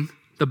quoting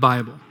the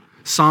Bible,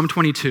 Psalm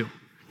 22.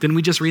 Didn't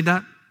we just read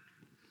that?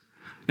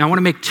 Now I want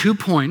to make 2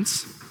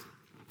 points.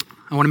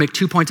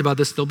 About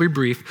this. They'll be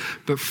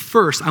brief. But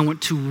first, I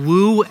want to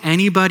woo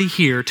anybody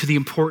here to the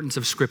importance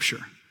of Scripture.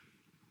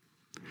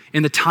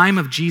 In the time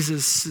of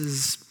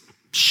Jesus'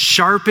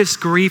 sharpest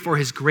grief or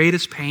his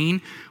greatest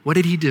pain, what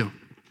did he do?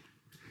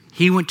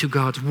 He went to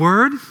God's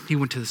word, he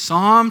went to the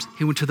Psalms,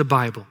 he went to the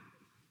Bible.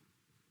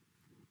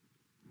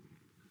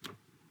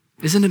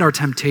 Isn't it our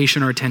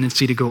temptation or our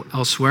tendency to go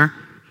elsewhere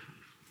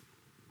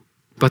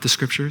but the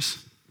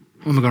Scriptures?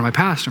 I'm going to go to my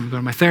pastor, I'm going to go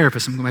to my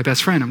therapist, I'm going to my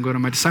best friend, I'm going to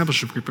my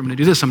discipleship group, I'm going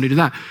to do this, I'm going to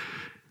do that.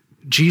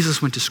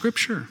 Jesus went to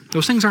Scripture.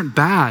 Those things aren't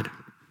bad,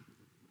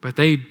 but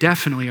they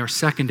definitely are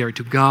secondary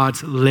to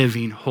God's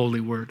living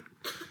holy word.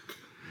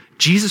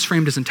 Jesus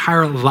framed his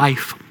entire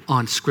life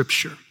on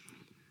Scripture.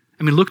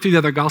 I mean, look through the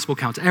other gospel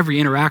accounts. Every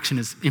interaction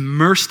is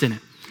immersed in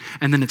it.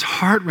 And then it's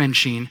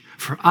heart-wrenching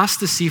for us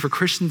to see, for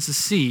Christians to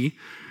see,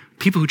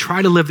 people who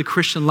try to live the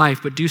Christian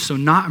life but do so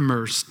not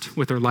immersed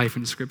with their life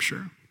in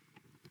Scripture.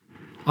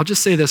 I'll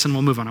just say this and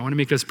we'll move on. I want to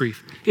make this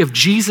brief. If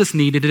Jesus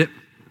needed it,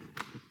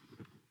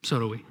 so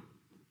do we.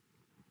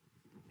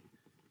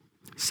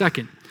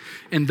 Second,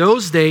 in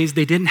those days,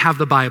 they didn't have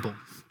the Bible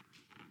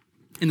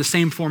in the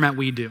same format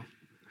we do.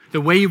 The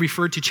way you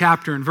referred to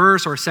chapter and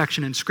verse or a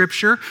section in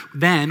Scripture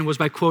then was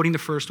by quoting the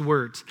first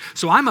words.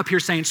 So I'm up here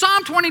saying,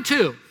 Psalm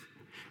 22.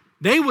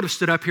 They would have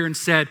stood up here and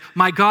said,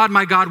 my God,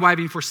 why have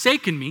you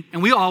forsaken me?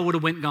 And we all would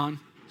have went and gone,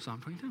 Psalm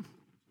 22.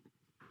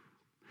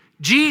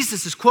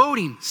 Jesus is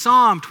quoting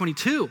Psalm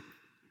 22.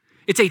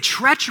 It's a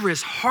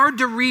treacherous, hard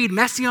to read,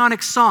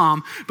 messianic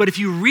psalm, but if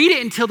you read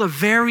it until the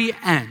very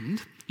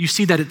end, you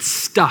see that it's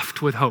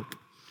stuffed with hope.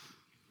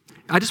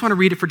 I just want to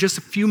read it for just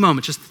a few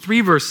moments, just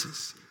 3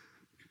 verses.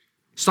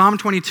 Psalm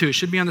 22, it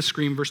should be on the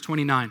screen, verse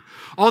 29.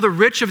 All the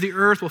rich of the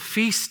earth will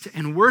feast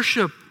and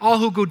worship. All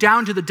who go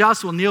down to the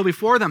dust will kneel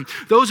before them.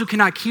 Those who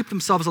cannot keep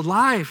themselves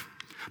alive.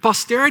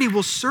 Posterity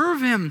will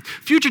serve him.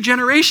 Future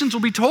generations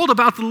will be told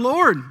about the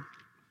Lord.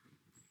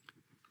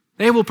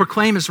 They will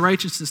proclaim his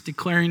righteousness,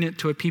 declaring it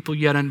to a people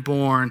yet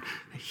unborn.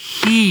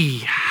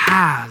 He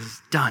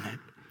has done it.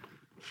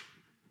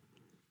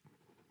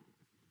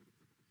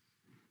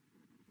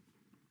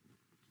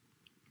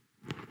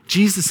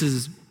 Jesus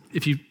is,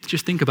 if you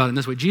just think about it in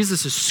this way,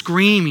 Jesus is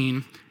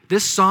screaming,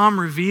 this psalm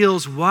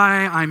reveals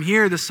why I'm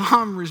here. The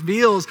psalm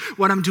reveals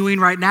what I'm doing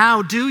right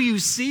now. Do you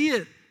see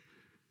it?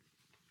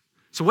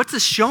 So what's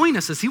this showing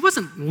us is he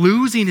wasn't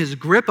losing his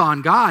grip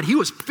on God. He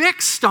was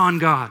fixed on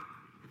God.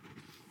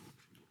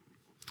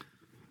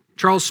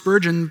 Charles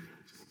Spurgeon,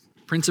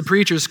 Prince of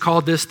Preachers,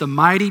 called this the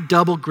mighty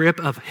double grip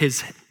of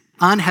his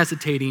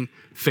unhesitating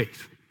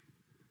faith.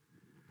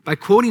 By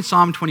quoting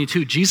Psalm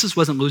 22, Jesus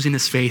wasn't losing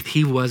his faith,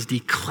 he was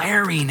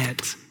declaring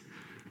it.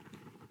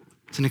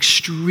 It's an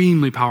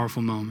extremely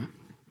powerful moment.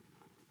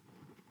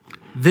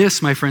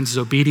 This, my friends, is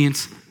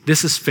obedience.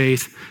 This is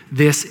faith.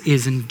 This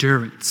is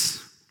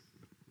endurance.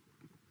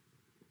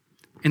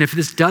 And if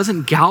this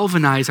doesn't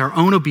galvanize our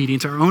own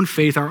obedience, our own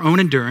faith, our own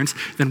endurance,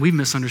 then we've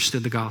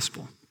misunderstood the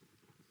gospel.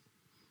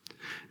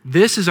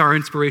 This is our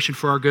inspiration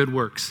for our good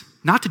works,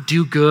 not to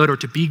do good or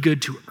to be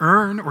good to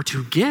earn or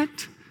to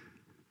get.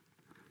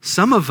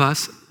 Some of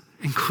us,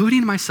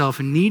 including myself,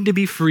 need to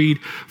be freed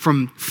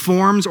from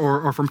forms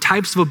or from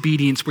types of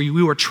obedience where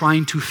we are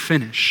trying to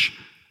finish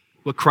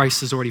what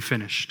Christ has already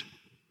finished.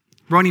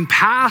 Running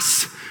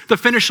past the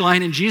finish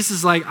line, and Jesus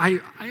is like,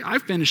 I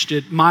finished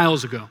it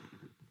miles ago.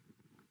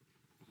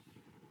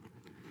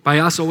 By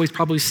us always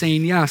probably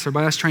saying yes, or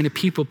by us trying to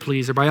people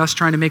please, or by us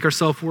trying to make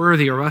ourselves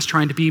worthy, or us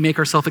trying to make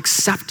ourselves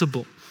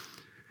acceptable.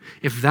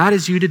 If that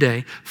is you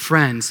today,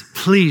 friends,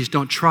 please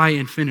don't try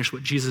and finish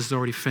what Jesus has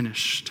already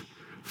finished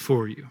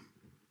for you.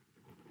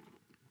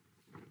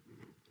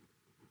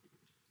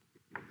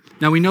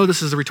 Now we know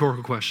this is a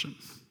rhetorical question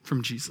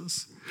from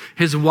Jesus.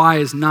 His why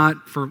is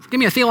not for, give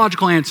me a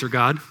theological answer,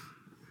 God.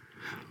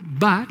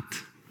 But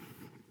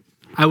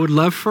I would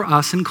love for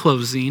us in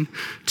closing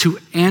to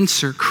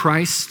answer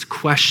Christ's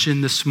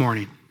question this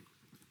morning.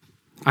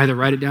 Either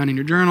write it down in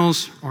your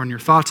journals or in your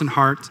thoughts and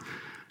hearts.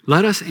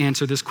 Let us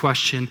answer this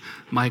question,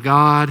 my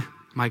God,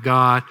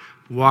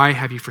 why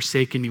have you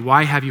forsaken me?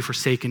 Why have you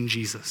forsaken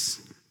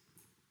Jesus?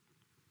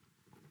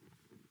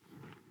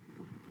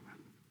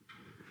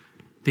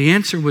 The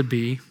answer would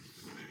be,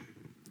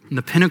 and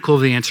the pinnacle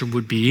of the answer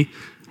would be,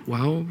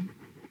 well,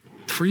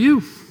 for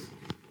you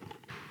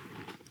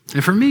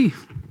and for me.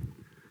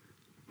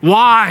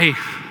 Why?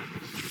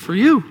 For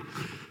you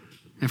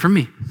and for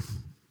me.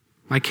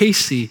 My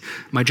Casey,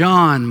 my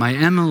John, my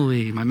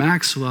Emily, my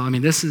Maxwell. I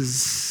mean, this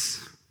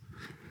is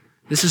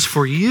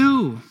for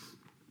you.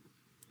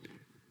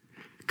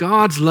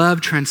 God's love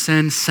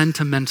transcends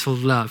sentimental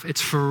love. It's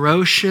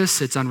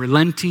ferocious, it's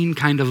unrelenting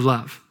kind of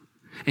love.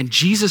 And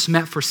Jesus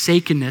met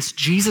forsakenness.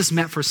 Jesus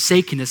met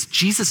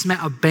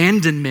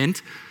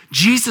abandonment.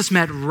 Jesus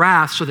met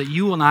wrath so that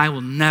you and I will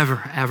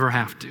never, ever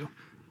have to.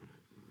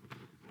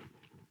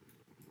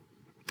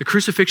 The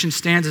crucifixion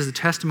stands as a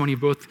testimony of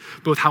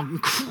both how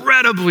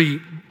incredibly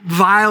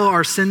vile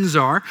our sins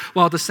are,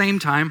 while at the same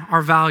time,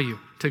 our value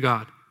to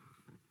God.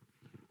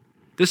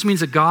 This means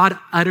that God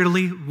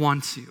utterly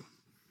wants you.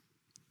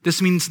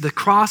 This means the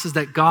cross is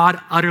that God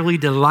utterly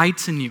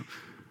delights in you.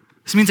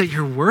 This means that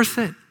you're worth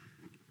it.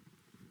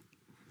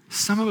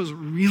 Some of us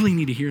really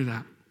need to hear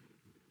that.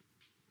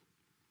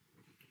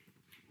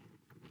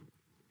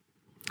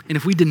 And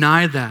if we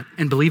deny that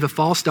and believe a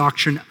false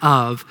doctrine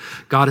of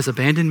God has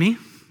abandoned me,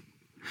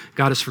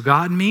 God has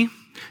forgotten me,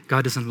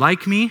 God doesn't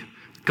like me,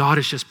 God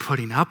is just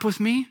putting up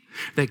with me,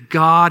 that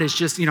God is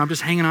just, I'm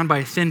just hanging on by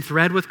a thin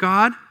thread with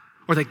God,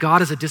 or that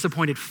God is a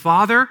disappointed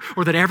father,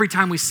 or that every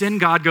time we sin,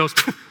 God goes,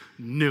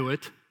 knew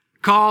it,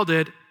 called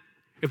it.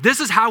 If this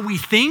is how we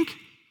think,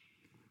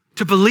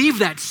 to believe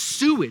that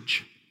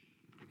sewage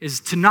is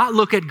to not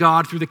look at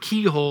God through the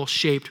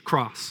keyhole-shaped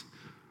cross.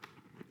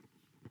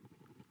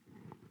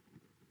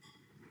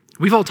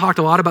 We've all talked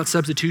a lot about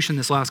substitution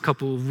this last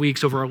couple of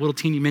weeks over our little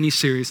teeny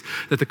mini-series,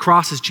 that the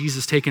cross is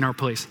Jesus taking our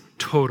place.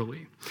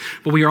 Totally.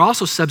 But we are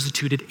also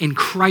substituted in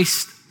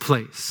Christ's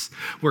place,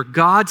 where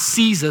God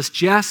sees us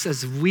just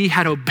as we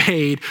had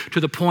obeyed to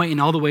the point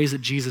in all the ways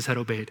that Jesus had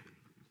obeyed.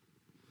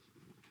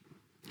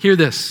 Hear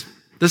this.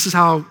 This is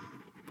how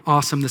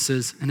awesome this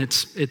is, and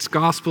it's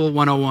Gospel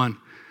 101.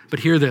 But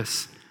hear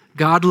this.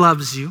 God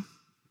loves you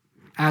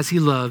as he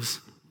loves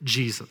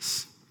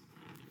Jesus.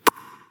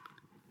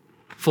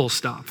 Full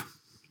stop.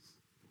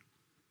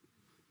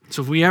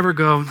 So if we ever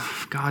go,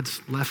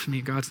 God's left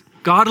me,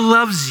 God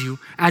loves you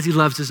as he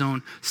loves his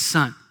own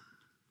son.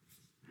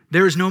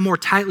 There is no more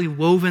tightly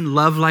woven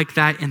love like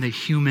that in the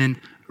human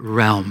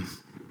realm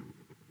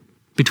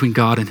between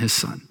God and his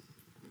son.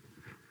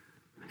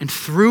 And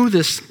through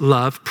this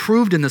love,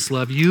 proved in this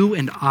love, you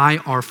and I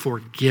are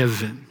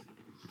forgiven.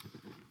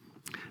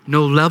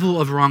 No level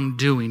of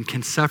wrongdoing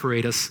can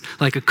separate us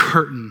like a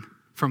curtain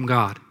from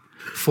God.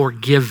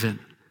 Forgiven.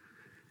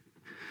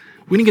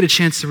 We didn't get a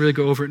chance to really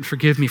go over it, and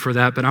forgive me for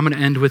that, but I'm going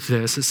to end with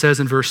this. It says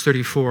in verse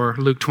 34,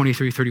 Luke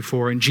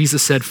 23:34, and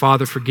Jesus said,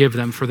 Father, forgive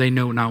them, for they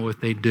know not what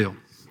they do.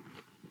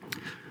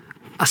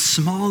 A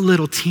small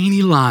little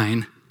teeny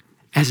line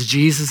as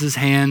Jesus'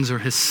 hands or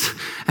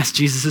as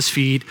Jesus'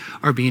 feet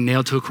are being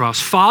nailed to a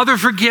cross. Father,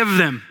 forgive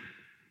them.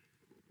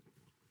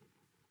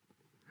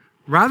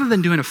 Rather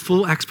than doing a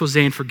full expose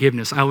in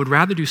forgiveness, I would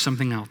rather do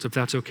something else, if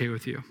that's okay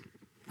with you.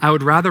 I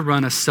would rather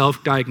run a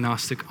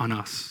self-diagnostic on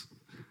us.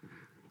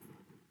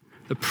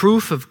 The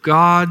proof of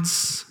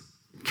God's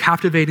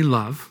captivating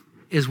love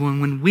is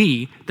when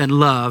we then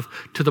love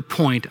to the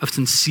point of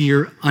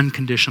sincere,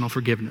 unconditional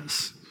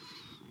forgiveness.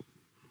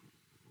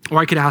 Or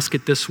I could ask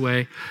it this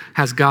way,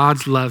 has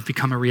God's love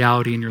become a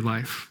reality in your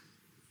life?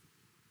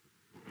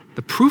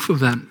 The proof of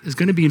that is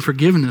going to be in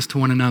forgiveness to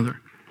one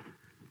another.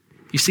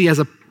 You see, as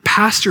a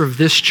pastor of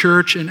this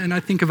church, and I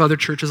think of other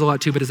churches a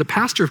lot too, but as a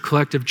pastor of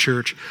Collective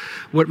Church,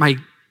 what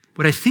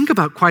I think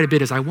about quite a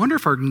bit is I wonder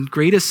if our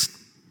greatest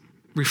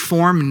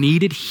reform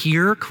needed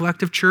here,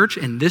 Collective Church,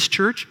 and this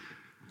church,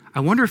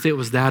 I wonder if it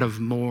was that of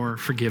more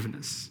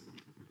forgiveness.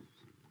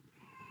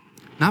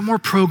 Not more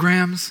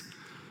programs,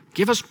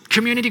 give us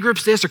community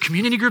groups this or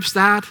community groups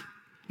that,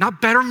 not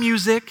better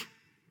music,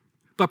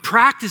 but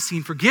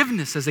practicing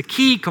forgiveness as a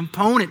key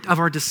component of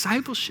our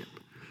discipleship.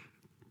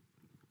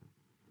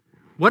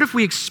 What if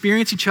we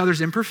experience each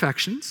other's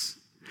imperfections,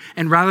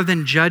 and rather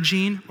than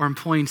judging or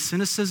employing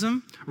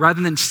cynicism,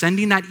 rather than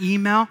sending that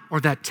email or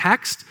that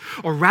text,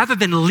 or rather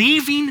than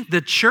leaving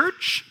the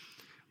church,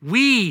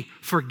 we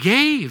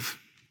forgave?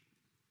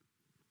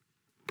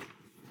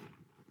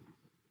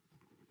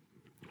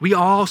 We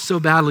all so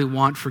badly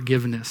want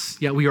forgiveness,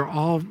 yet we are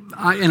all,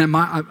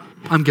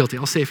 I'm guilty,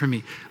 I'll say it for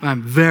me,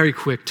 I'm very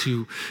quick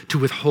to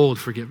withhold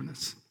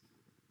forgiveness.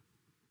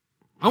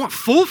 I want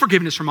full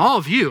forgiveness from all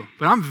of you,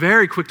 but I'm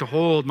very quick to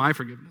hold my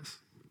forgiveness.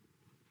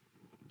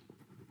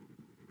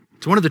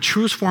 It's one of the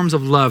truest forms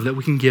of love that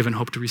we can give and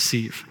hope to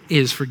receive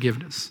is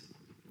forgiveness.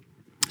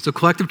 So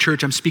Collective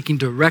Church, I'm speaking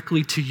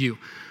directly to you.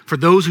 For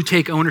those who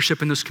take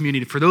ownership in this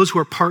community, for those who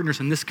are partners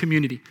in this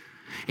community,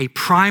 a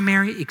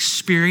primary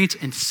experience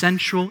and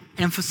central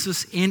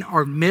emphasis in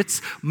our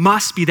midst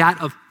must be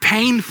that of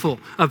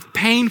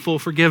painful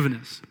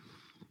forgiveness.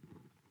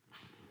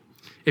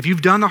 If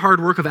you've done the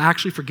hard work of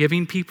actually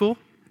forgiving people,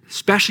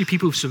 especially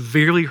people who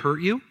severely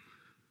hurt you,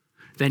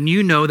 then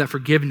you know that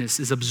forgiveness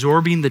is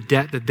absorbing the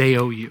debt that they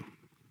owe you.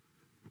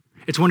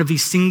 It's one of the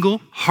single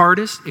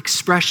hardest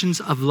expressions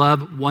of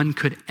love one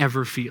could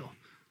ever feel.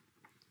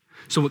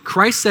 So what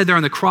Christ said there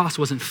on the cross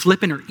wasn't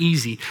flippant or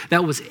easy.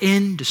 That was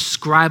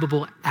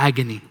indescribable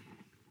agony.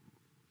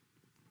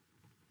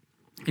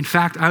 In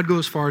fact, I would go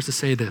as far as to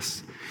say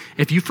this.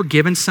 If you've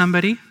forgiven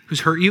somebody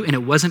who's hurt you and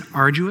it wasn't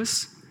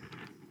arduous,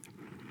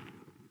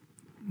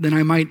 then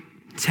I might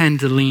tend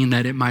to lean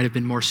that it might have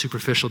been more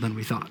superficial than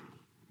we thought.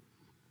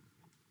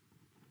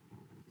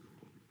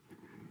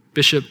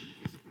 Bishop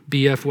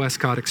B.F.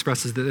 Westcott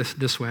expresses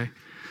this way.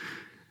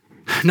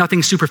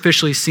 Nothing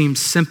superficially seems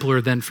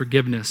simpler than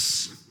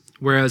forgiveness,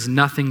 whereas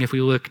nothing, if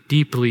we look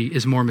deeply,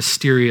 is more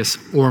mysterious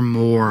or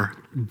more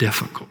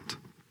difficult.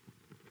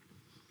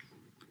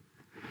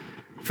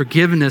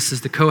 Forgiveness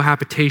is the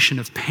cohabitation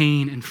of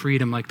pain and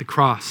freedom like the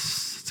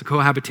cross. It's a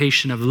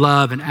cohabitation of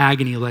love and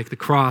agony like the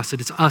cross.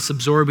 It is us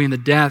absorbing the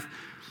debt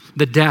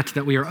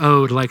that we are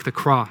owed like the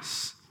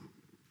cross.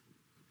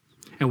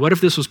 And what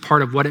if this was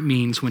part of what it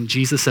means when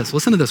Jesus says,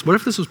 listen to this, what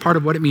if this was part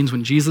of what it means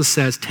when Jesus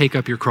says, take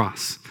up your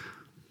cross?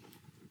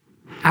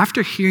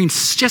 After hearing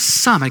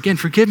just some, again,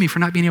 forgive me for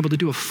not being able to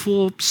do a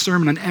full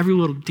sermon on every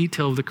little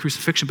detail of the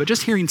crucifixion, but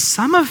just hearing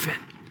some of it,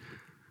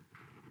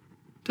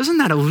 doesn't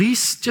that at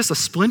least just a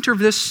splinter of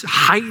this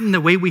heighten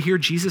the way we hear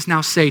Jesus now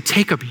say,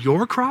 take up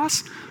your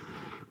cross?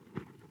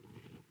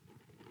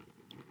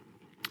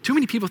 Too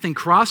many people think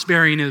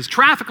cross-bearing is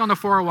traffic on the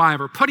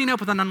 405 or putting up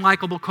with an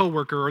unlikable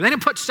coworker, or they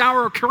didn't put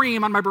sour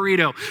cream on my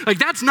burrito. Like,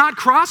 that's not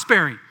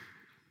cross-bearing.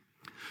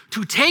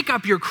 To take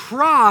up your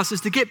cross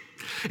is to get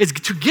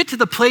to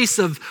the place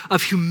of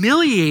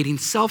humiliating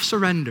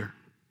self-surrender.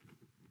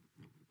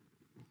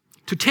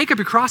 To take up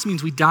your cross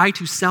means we die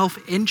to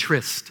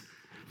self-interest.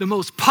 The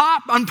most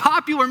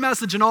unpopular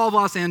message in all of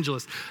Los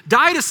Angeles.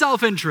 Die to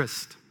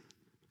self-interest.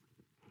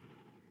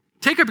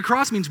 Take up your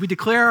cross means we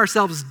declare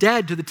ourselves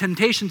dead to the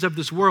temptations of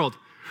this world.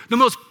 The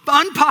most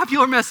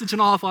unpopular message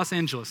in all of Los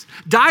Angeles.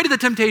 Die to the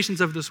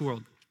temptations of this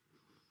world.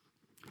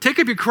 Take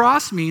up your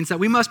cross means that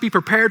we must be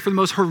prepared for the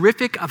most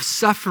horrific of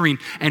suffering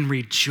and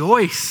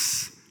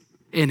rejoice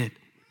in it.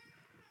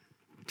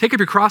 Take up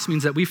your cross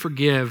means that we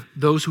forgive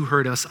those who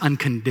hurt us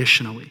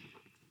unconditionally.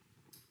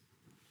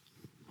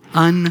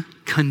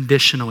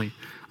 Unconditionally.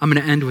 I'm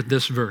going to end with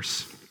this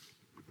verse.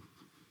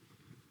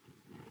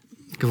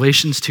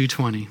 Galatians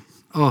 2:20.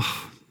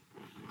 Oh,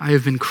 I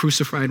have been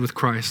crucified with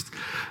Christ,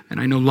 and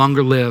I no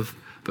longer live,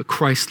 but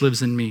Christ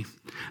lives in me.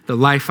 The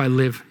life I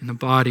live in the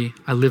body,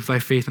 I live by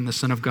faith in the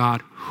Son of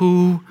God,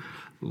 who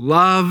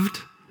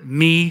loved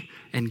me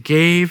and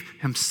gave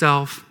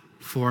himself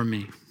for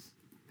me.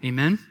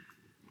 Amen?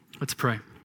 Let's pray.